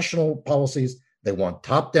want national policies, they want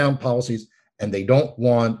top-down policies, and they don't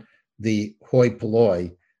want the hoi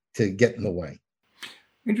polloi to get in the way.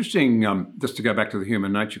 Interesting, just to go back to the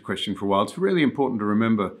human nature question for a while, it's really important to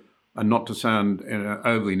remember, and not to sound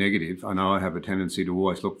overly negative. I know I have a tendency to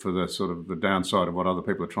always look for the sort of the downside of what other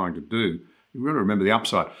people are trying to do. You've got to remember the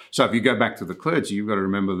upside. So if you go back to the clergy, you've got to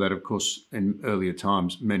remember that, of course, in earlier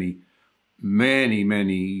times, many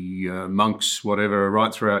monks, whatever,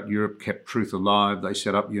 right throughout Europe, kept truth alive. They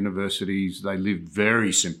set up universities. They lived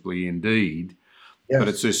very simply indeed. Yes. But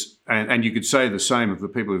it's this, and you could say the same of the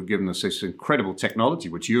people who've given us this incredible technology,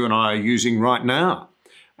 which you and I are using right now,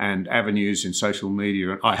 and avenues in social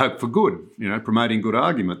media, I hope for good, promoting good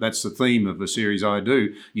argument. That's the theme of the series I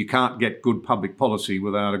do. You can't get good public policy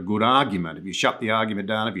without a good argument. If you shut the argument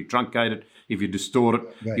down, if you truncate it, if you distort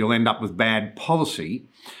it, right, you'll end up with bad policy.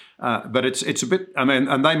 But it's a bit,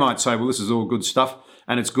 and they might say, well, this is all good stuff,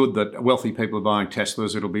 and it's good that wealthy people are buying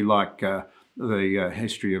Teslas. It'll be like the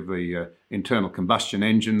history of the internal combustion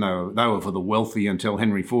engine. They were for the wealthy until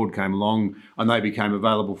Henry Ford came along and they became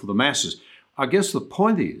available for the masses. I guess the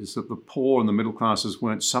point is that the poor and the middle classes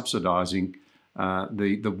weren't subsidising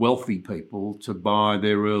the wealthy people to buy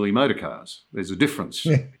their early motor cars. There's a difference.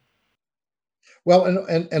 Yeah. Well,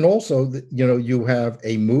 and also, you have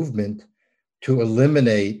a movement to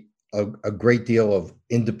eliminate a great deal of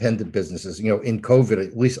independent businesses. In COVID,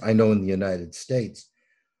 at least I know in the United States,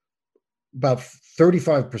 about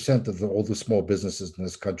 35% of all the small businesses in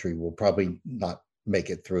this country will probably not make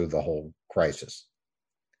it through the whole crisis.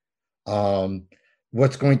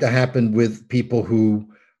 What's going to happen with people who,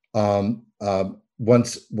 once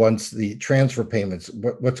the transfer payments,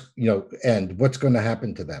 end? What's going to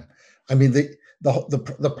happen to them? I mean,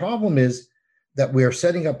 the problem is that we are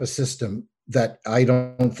setting up a system that I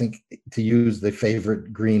don't think, to use the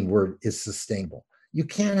favorite green word, is sustainable. You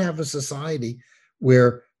can't have a society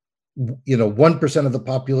where 1% of the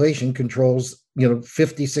population controls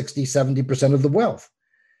 50, 60, 70% of the wealth.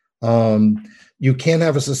 You can't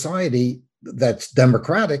have a society that's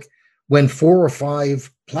democratic when 4 or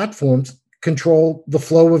 5 platforms control the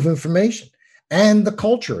flow of information and the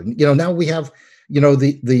culture. Now we have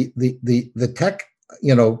the tech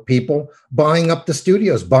people buying up the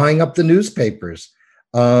studios, buying up the newspapers.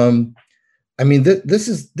 This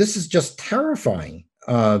is just terrifying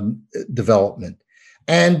development.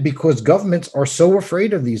 And because governments are so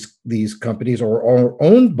afraid of these companies or are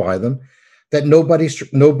owned by them, that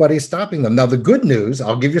nobody's stopping them. Now, the good news,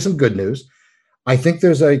 I'll give you some good news. I think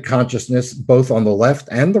there's a consciousness both on the left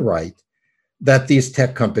and the right that these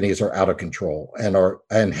tech companies are out of control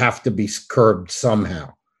and have to be curbed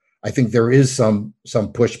somehow. I think there is some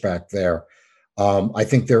pushback there. I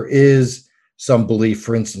think there is some belief,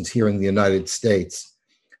 for instance, here in the United States,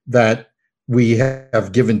 that we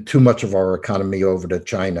have given too much of our economy over to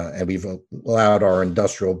China, and we've allowed our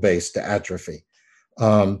industrial base to atrophy.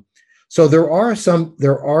 So there are some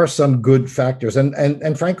good factors,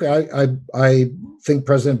 and frankly, I think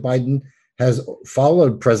President Biden has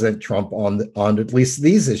followed President Trump on at least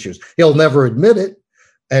these issues. He'll never admit it,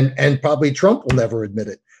 and probably Trump will never admit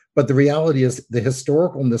it. But the reality is the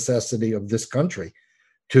historical necessity of this country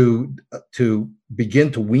to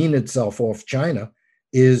begin to wean itself off China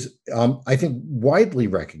is, I think, widely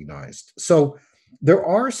recognized. So there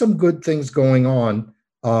are some good things going on.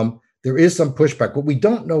 There is some pushback. What we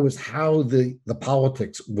don't know is how the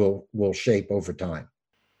politics will shape over time.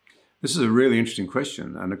 This is a really interesting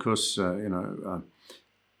question, and of course,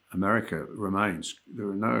 America remains. There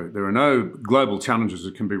are no global challenges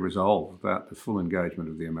that can be resolved without the full engagement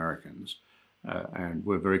of the Americans, and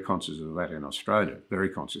we're very conscious of that in Australia. Very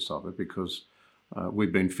conscious of it because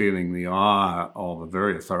we've been feeling the ire of a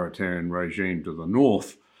very authoritarian regime to the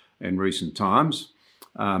north in recent times.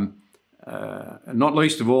 Not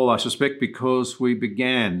least of all, I suspect, because we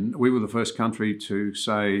were the first country to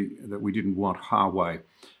say that we didn't want Huawei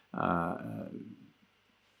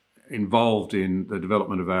involved in the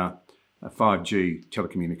development of our 5G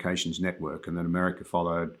telecommunications network, and then America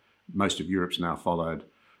followed. Most of Europe's now followed,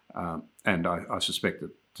 and I suspect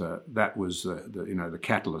that that was the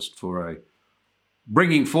catalyst for a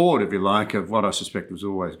bringing forward, if you like, of what I suspect was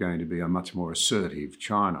always going to be a much more assertive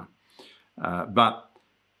China. But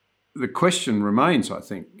the question remains, I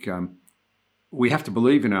think, we have to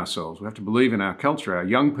believe in ourselves. We have to believe in our culture. Our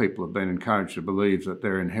young people have been encouraged to believe that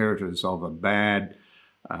they're inheritors of a bad,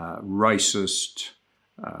 racist,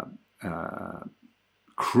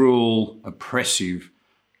 cruel, oppressive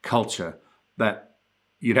culture that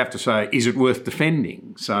you'd have to say, is it worth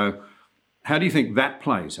defending? So how do you think that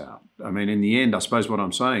plays out? I mean, in the end, I suppose what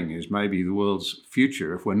I'm saying is maybe the world's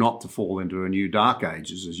future, if we're not to fall into a new dark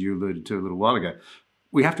ages, as you alluded to a little while ago,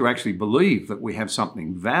 we have to actually believe that we have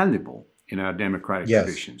something valuable in our democratic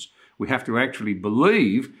traditions. We have to actually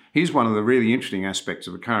believe, here's one of the really interesting aspects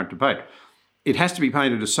of the current debate, it has to be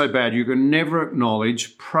painted as so bad you can never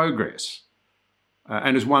acknowledge progress.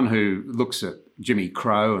 And as one who looks at Jimmy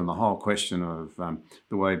Crow and the whole question of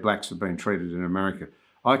the way blacks have been treated in America,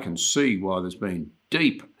 I can see why there's been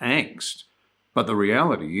deep angst. But the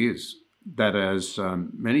reality is that, as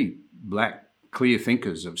many black clear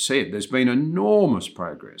thinkers have said, there's been enormous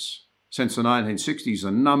progress. Since the 1960s,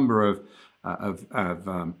 a number of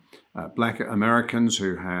black Americans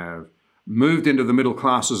who have moved into the middle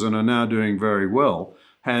classes and are now doing very well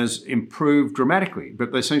has improved dramatically.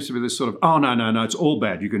 But there seems to be this sort of, oh, no, it's all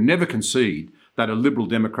bad. You can never concede that a liberal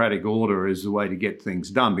democratic order is the way to get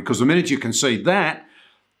things done. Because the minute you concede that,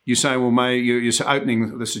 you say, well, you're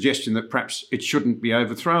opening the suggestion that perhaps it shouldn't be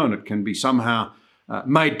overthrown. It can be somehow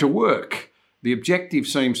made to work. The objective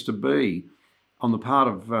seems to be, on the part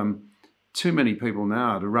of too many people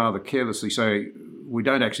now, to rather carelessly say, we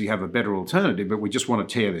don't actually have a better alternative, but we just want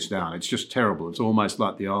to tear this down. It's just terrible. It's almost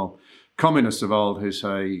like the old communists of old who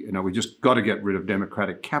say, we just got to get rid of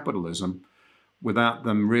democratic capitalism, without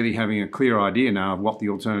them really having a clear idea now of what the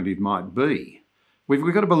alternative might be.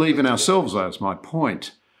 We've got to believe in ourselves, though, is my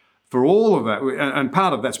point. For all of that, and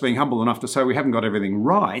part of that's being humble enough to say we haven't got everything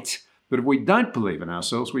right, but if we don't believe in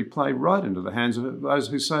ourselves, we play right into the hands of those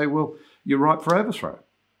who say, well, you're ripe for overthrow.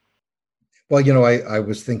 Well, I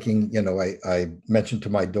was thinking, I mentioned to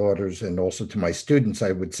my daughters and also to my students,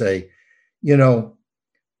 I would say,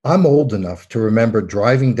 I'm old enough to remember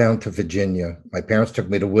driving down to Virginia. My parents took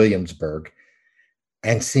me to Williamsburg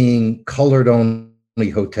and seeing colored-only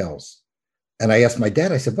hotels. And I asked my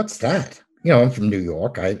dad, I said, what's that? I'm from New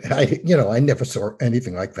York. I never saw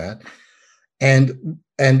anything like that. And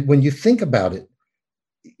when you think about it,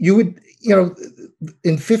 you would,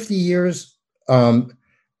 in 50 years,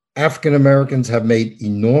 African Americans have made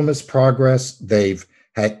enormous progress. They've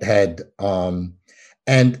had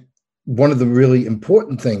and one of the really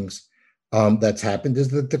important things that's happened is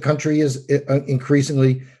that the country is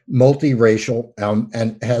increasingly multiracial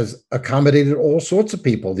and has accommodated all sorts of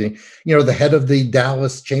people. The head of the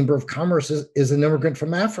Dallas Chamber of Commerce is an immigrant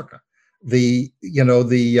from Africa. We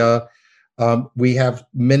have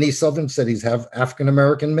many southern cities have African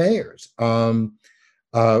American mayors.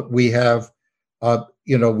 We have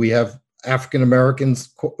African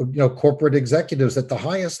Americans, corporate executives at the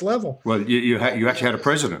highest level. Well, you actually had a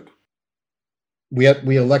president. We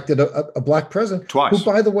elected a black president twice, who,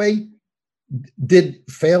 by the way, did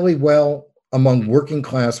fairly well among working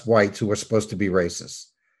class whites who are supposed to be racist.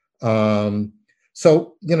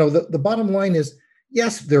 So the bottom line is,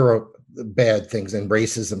 yes, there are bad things and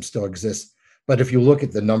racism still exists. But if you look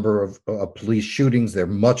at the number of police shootings, they're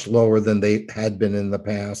much lower than they had been in the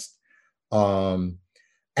past.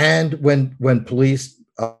 And when police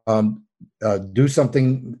do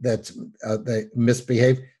something that's they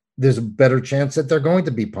misbehave, there's a better chance that they're going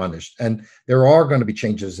to be punished, and there are going to be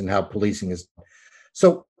changes in how policing is.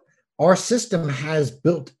 So our system has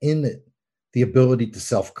built in it the ability to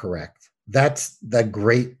self-correct. That's the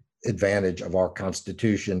great advantage of our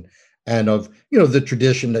Constitution and of, the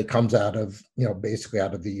tradition that comes out of, basically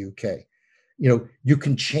out of the UK. You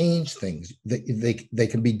can change things. They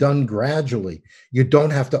can be done gradually. You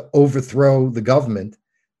don't have to overthrow the government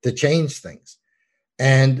to change things.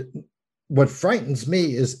 And what frightens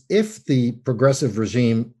me is if the progressive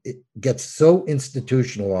regime gets so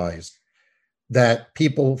institutionalized that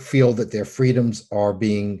people feel that their freedoms are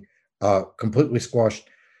being completely squashed,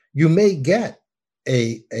 you may get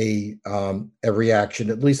a reaction,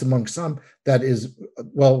 at least among some, that is,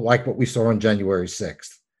 well, like what we saw on January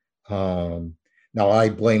 6th. Now, I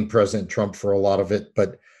blame President Trump for a lot of it,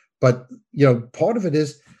 but part of it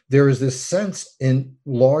is there is this sense in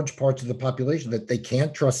large parts of the population that they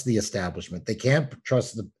can't trust the establishment, they can't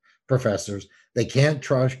trust the professors, they can't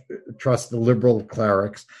trust the liberal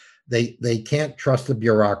clerics, they can't trust the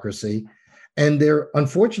bureaucracy, and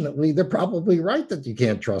unfortunately they're probably right that you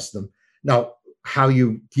can't trust them. Now, how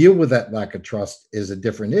you deal with that lack of trust is a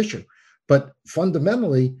different issue, but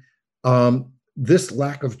fundamentally, this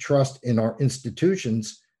lack of trust in our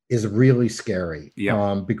institutions is really scary.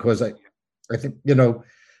 Yeah. Because I think,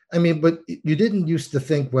 but you didn't used to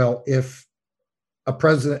think, well, if a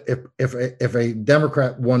president, if a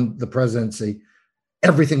Democrat won the presidency,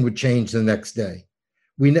 everything would change the next day.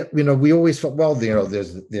 We always felt, well,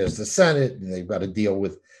 there's the Senate, and they've got to deal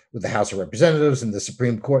with the House of Representatives and the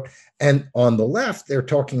Supreme Court. And on the left, they're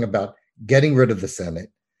talking about getting rid of the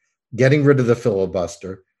Senate, getting rid of the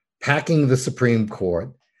filibuster, packing the Supreme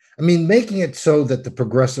Court. Making it so that the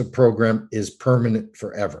progressive program is permanent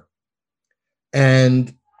forever.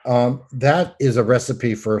 And that is a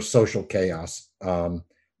recipe for social chaos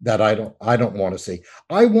that I don't want to see.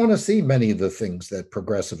 I want to see many of the things that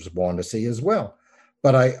progressives want to see as well.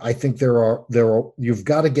 But I think there are you've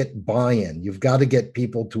got to get buy-in. You've got to get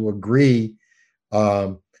people to agree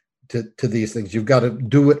to these things. You've got to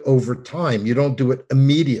do it over time. You don't do it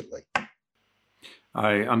immediately.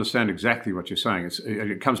 I understand exactly what you're saying.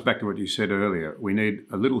 It comes back to what you said earlier. We need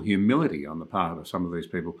a little humility on the part of some of these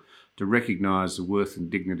people to recognise the worth and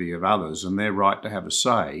dignity of others and their right to have a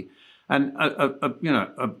say, and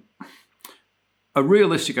a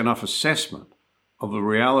realistic enough assessment of the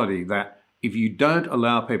reality that if you don't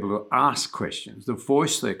allow people to ask questions, to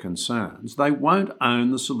voice their concerns, they won't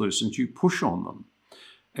own the solutions you push on them.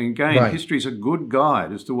 And again, right. History is a good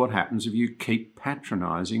guide as to what happens if you keep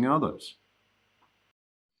patronising others.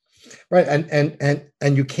 Right,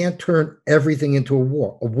 and you can't turn everything into a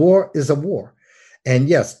war. A war is a war. And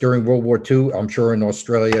yes, during World War II, I'm sure in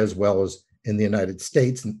Australia as well as in the United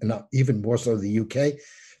States, and even more so the UK,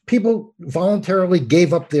 people voluntarily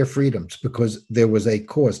gave up their freedoms because there was a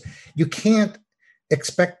cause. You can't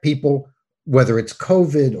expect people, whether it's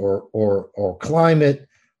COVID or climate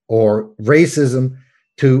or racism,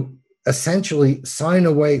 to essentially sign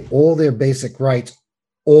away all their basic rights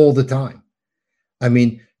all the time.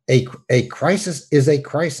 A crisis is a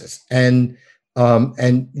crisis, and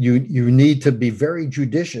you need to be very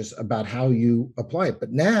judicious about how you apply it.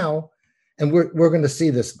 But now, and we're going to see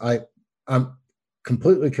this. I'm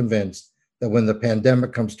completely convinced that when the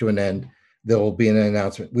pandemic comes to an end, there will be an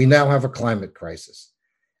announcement. We now have a climate crisis,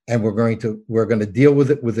 and we're going to deal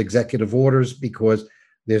with it with executive orders, because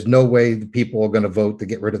there's no way the people are going to vote to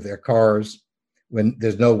get rid of their cars. When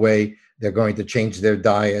there's no way they're going to change their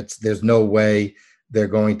diets. There's no way they're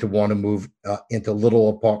going to want to move into little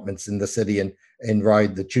apartments in the city and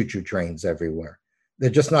ride the choo-choo trains everywhere. They're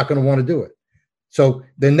just not going to want to do it. So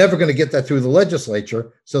they're never going to get that through the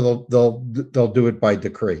legislature. So they'll do it by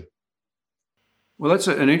decree. Well, that's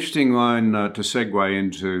an interesting line to segue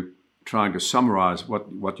into trying to summarize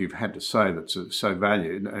what you've had to say that's so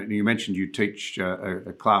valued. You mentioned you teach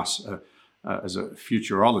a class as a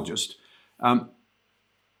futurologist.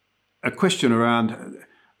 A question around,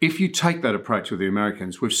 if you take that approach with the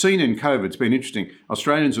Americans, we've seen in COVID, it's been interesting,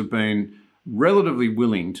 Australians have been relatively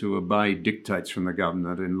willing to obey dictates from the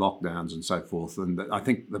government in lockdowns and so forth. And I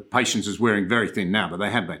think the patience is wearing very thin now, but they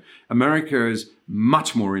have been. America is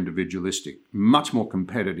much more individualistic, much more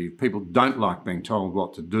competitive. People don't like being told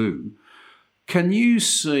what to do. Can you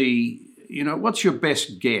see, what's your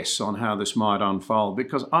best guess on how this might unfold?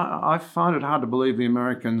 Because I find it hard to believe the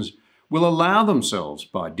Americans will allow themselves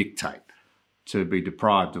by dictate to be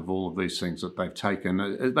deprived of all of these things that they've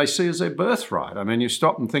taken, they see as their birthright. You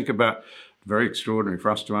stop and think about, very extraordinary for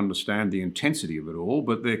us to understand the intensity of it all,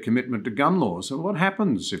 but their commitment to gun laws. So what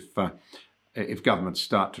happens if governments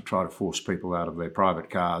start to try to force people out of their private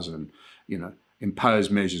cars and, impose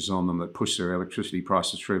measures on them that push their electricity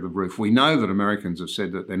prices through the roof. We know that Americans have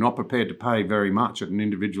said that they're not prepared to pay very much at an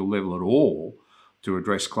individual level at all to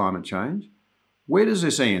address climate change. Where does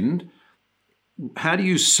this end? How do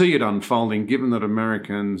you see it unfolding, given that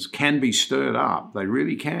Americans can be stirred up? They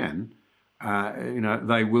really can.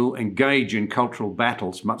 They will engage in cultural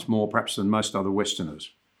battles much more perhaps than most other Westerners.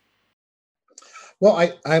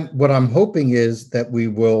 Well, what I'm hoping is that we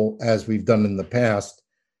will, as we've done in the past,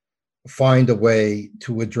 find a way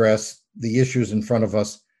to address the issues in front of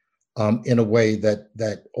us in a way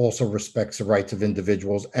that also respects the rights of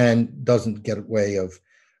individuals and doesn't get in the way of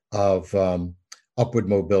upward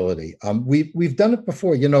mobility. We've done it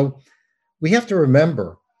before. We have to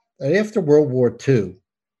remember that after World War II,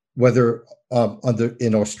 whether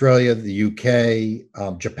in Australia, the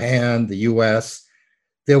UK, Japan, the US,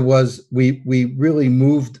 we really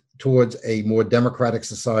moved towards a more democratic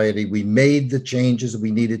society. We made the changes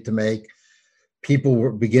we needed to make. People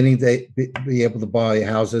were beginning to be able to buy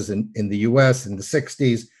houses in the US in the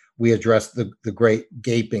 60s. We addressed the great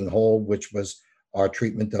gaping hole, which was our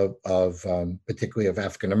treatment of particularly of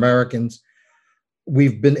African Americans.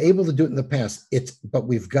 We've been able to do it in the past. But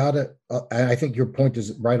we've got to, I think your point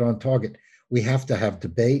is right on target. We have to have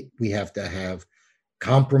debate. We have to have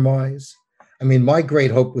compromise. I mean, my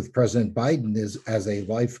great hope with President Biden is as a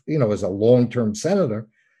long-term senator,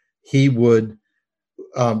 he would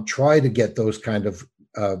try to get those kind of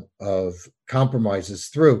compromises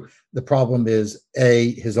through. The problem is,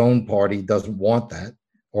 his own party doesn't want that,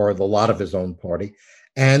 or a lot of his own party,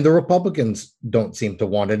 and the Republicans don't seem to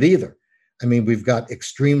want it either. I mean, we've got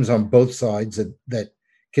extremes on both sides that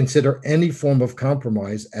consider any form of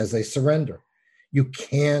compromise as a surrender. You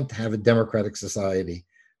can't have a democratic society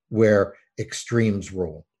where extremes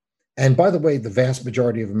rule. And by the way, the vast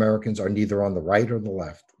majority of Americans are neither on the right or the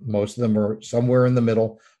left. Most of them are somewhere in the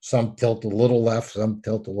middle. Some tilt a little left, some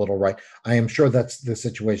tilt a little right. I am sure that's the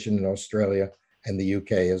situation in Australia and the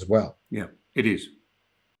UK as well. Yeah, it is.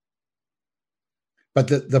 But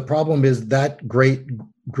the problem is that great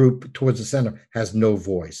group towards the center has no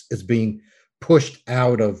voice. It's being pushed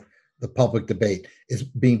out of the public debate. It's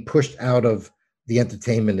being pushed out of the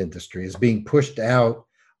entertainment industry. It's being pushed out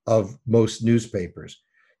of most newspapers.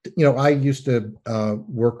 I used to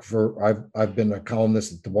work I've been a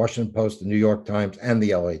columnist at the Washington Post, the New York Times, and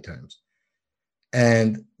the LA Times.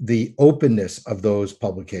 And the openness of those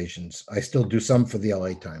publications, I still do some for the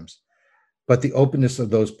LA Times, but the openness of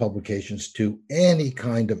those publications to any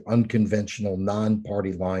kind of unconventional,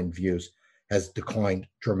 non-party line views has declined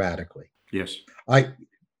dramatically. Yes. My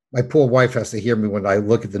poor wife has to hear me when I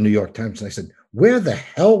look at the New York Times and I said, where the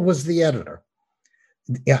hell was the editor?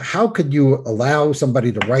 How could you allow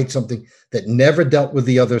somebody to write something that never dealt with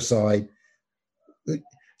the other side?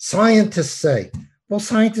 Scientists say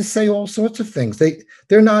all sorts of things.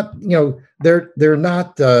 They're not members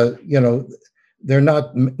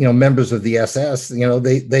of the SS.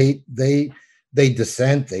 They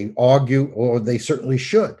dissent, they argue, or they certainly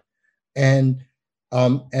should. And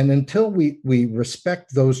until we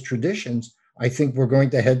respect those traditions, I think we're going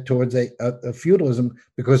to head towards a feudalism,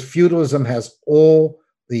 because feudalism has all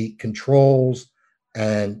the controls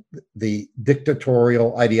and the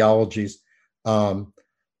dictatorial ideologies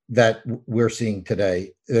that we're seeing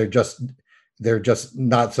today. They're just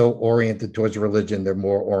not so oriented towards religion. They're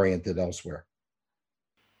more oriented elsewhere.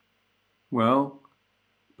 Well,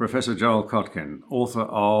 Professor Joel Kotkin, author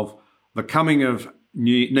of The Coming of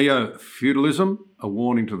Neo-Feudalism, A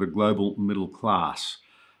Warning to the Global Middle Class.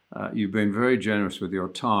 You've been very generous with your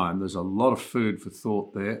time. There's a lot of food for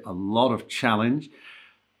thought there, a lot of challenge,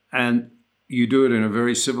 and you do it in a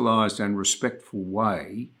very civilized and respectful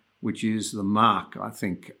way, which is the mark, I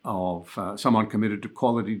think, of someone committed to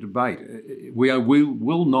quality debate. We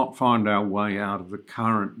will not find our way out of the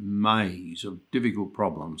current maze of difficult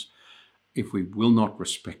problems if we will not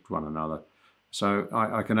respect one another. So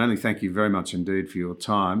I can only thank you very much indeed for your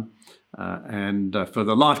time and for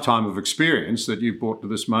the lifetime of experience that you've brought to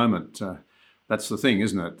this moment. That's the thing,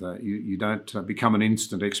 isn't it? You don't become an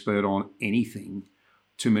instant expert on anything.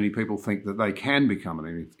 Too many people think that they can become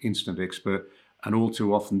an instant expert, and all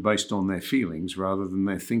too often based on their feelings rather than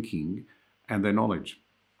their thinking and their knowledge.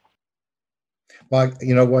 Well,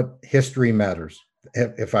 you know what? History matters.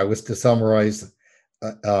 If I was to summarize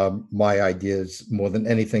my ideas more than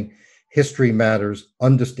anything, history matters.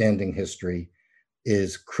 Understanding history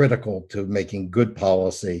is critical to making good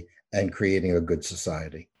policy and creating a good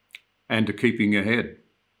society. And to keeping ahead.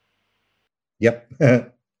 Yep,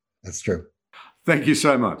 that's true. Thank you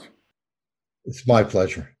so much. It's my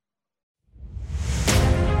pleasure.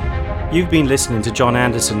 You've been listening to John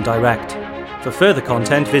Anderson Direct. For further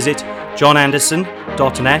content, visit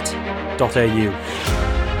johnanderson.net.au.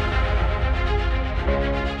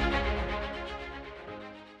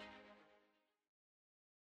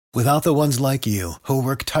 Without the ones like you, who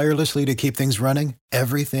work tirelessly to keep things running,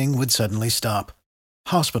 everything would suddenly stop.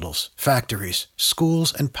 Hospitals, factories,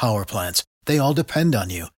 schools, and power plants, they all depend on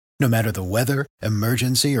you. No matter the weather,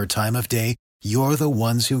 emergency, or time of day, you're the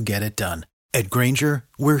ones who get it done. At Grainger,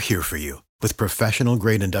 we're here for you with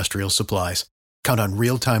professional-grade industrial supplies. Count on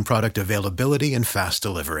real-time product availability and fast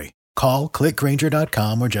delivery. Call, click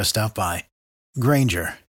Grainger.com, or just stop by.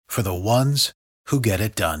 Grainger, for the ones who get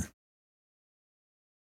it done.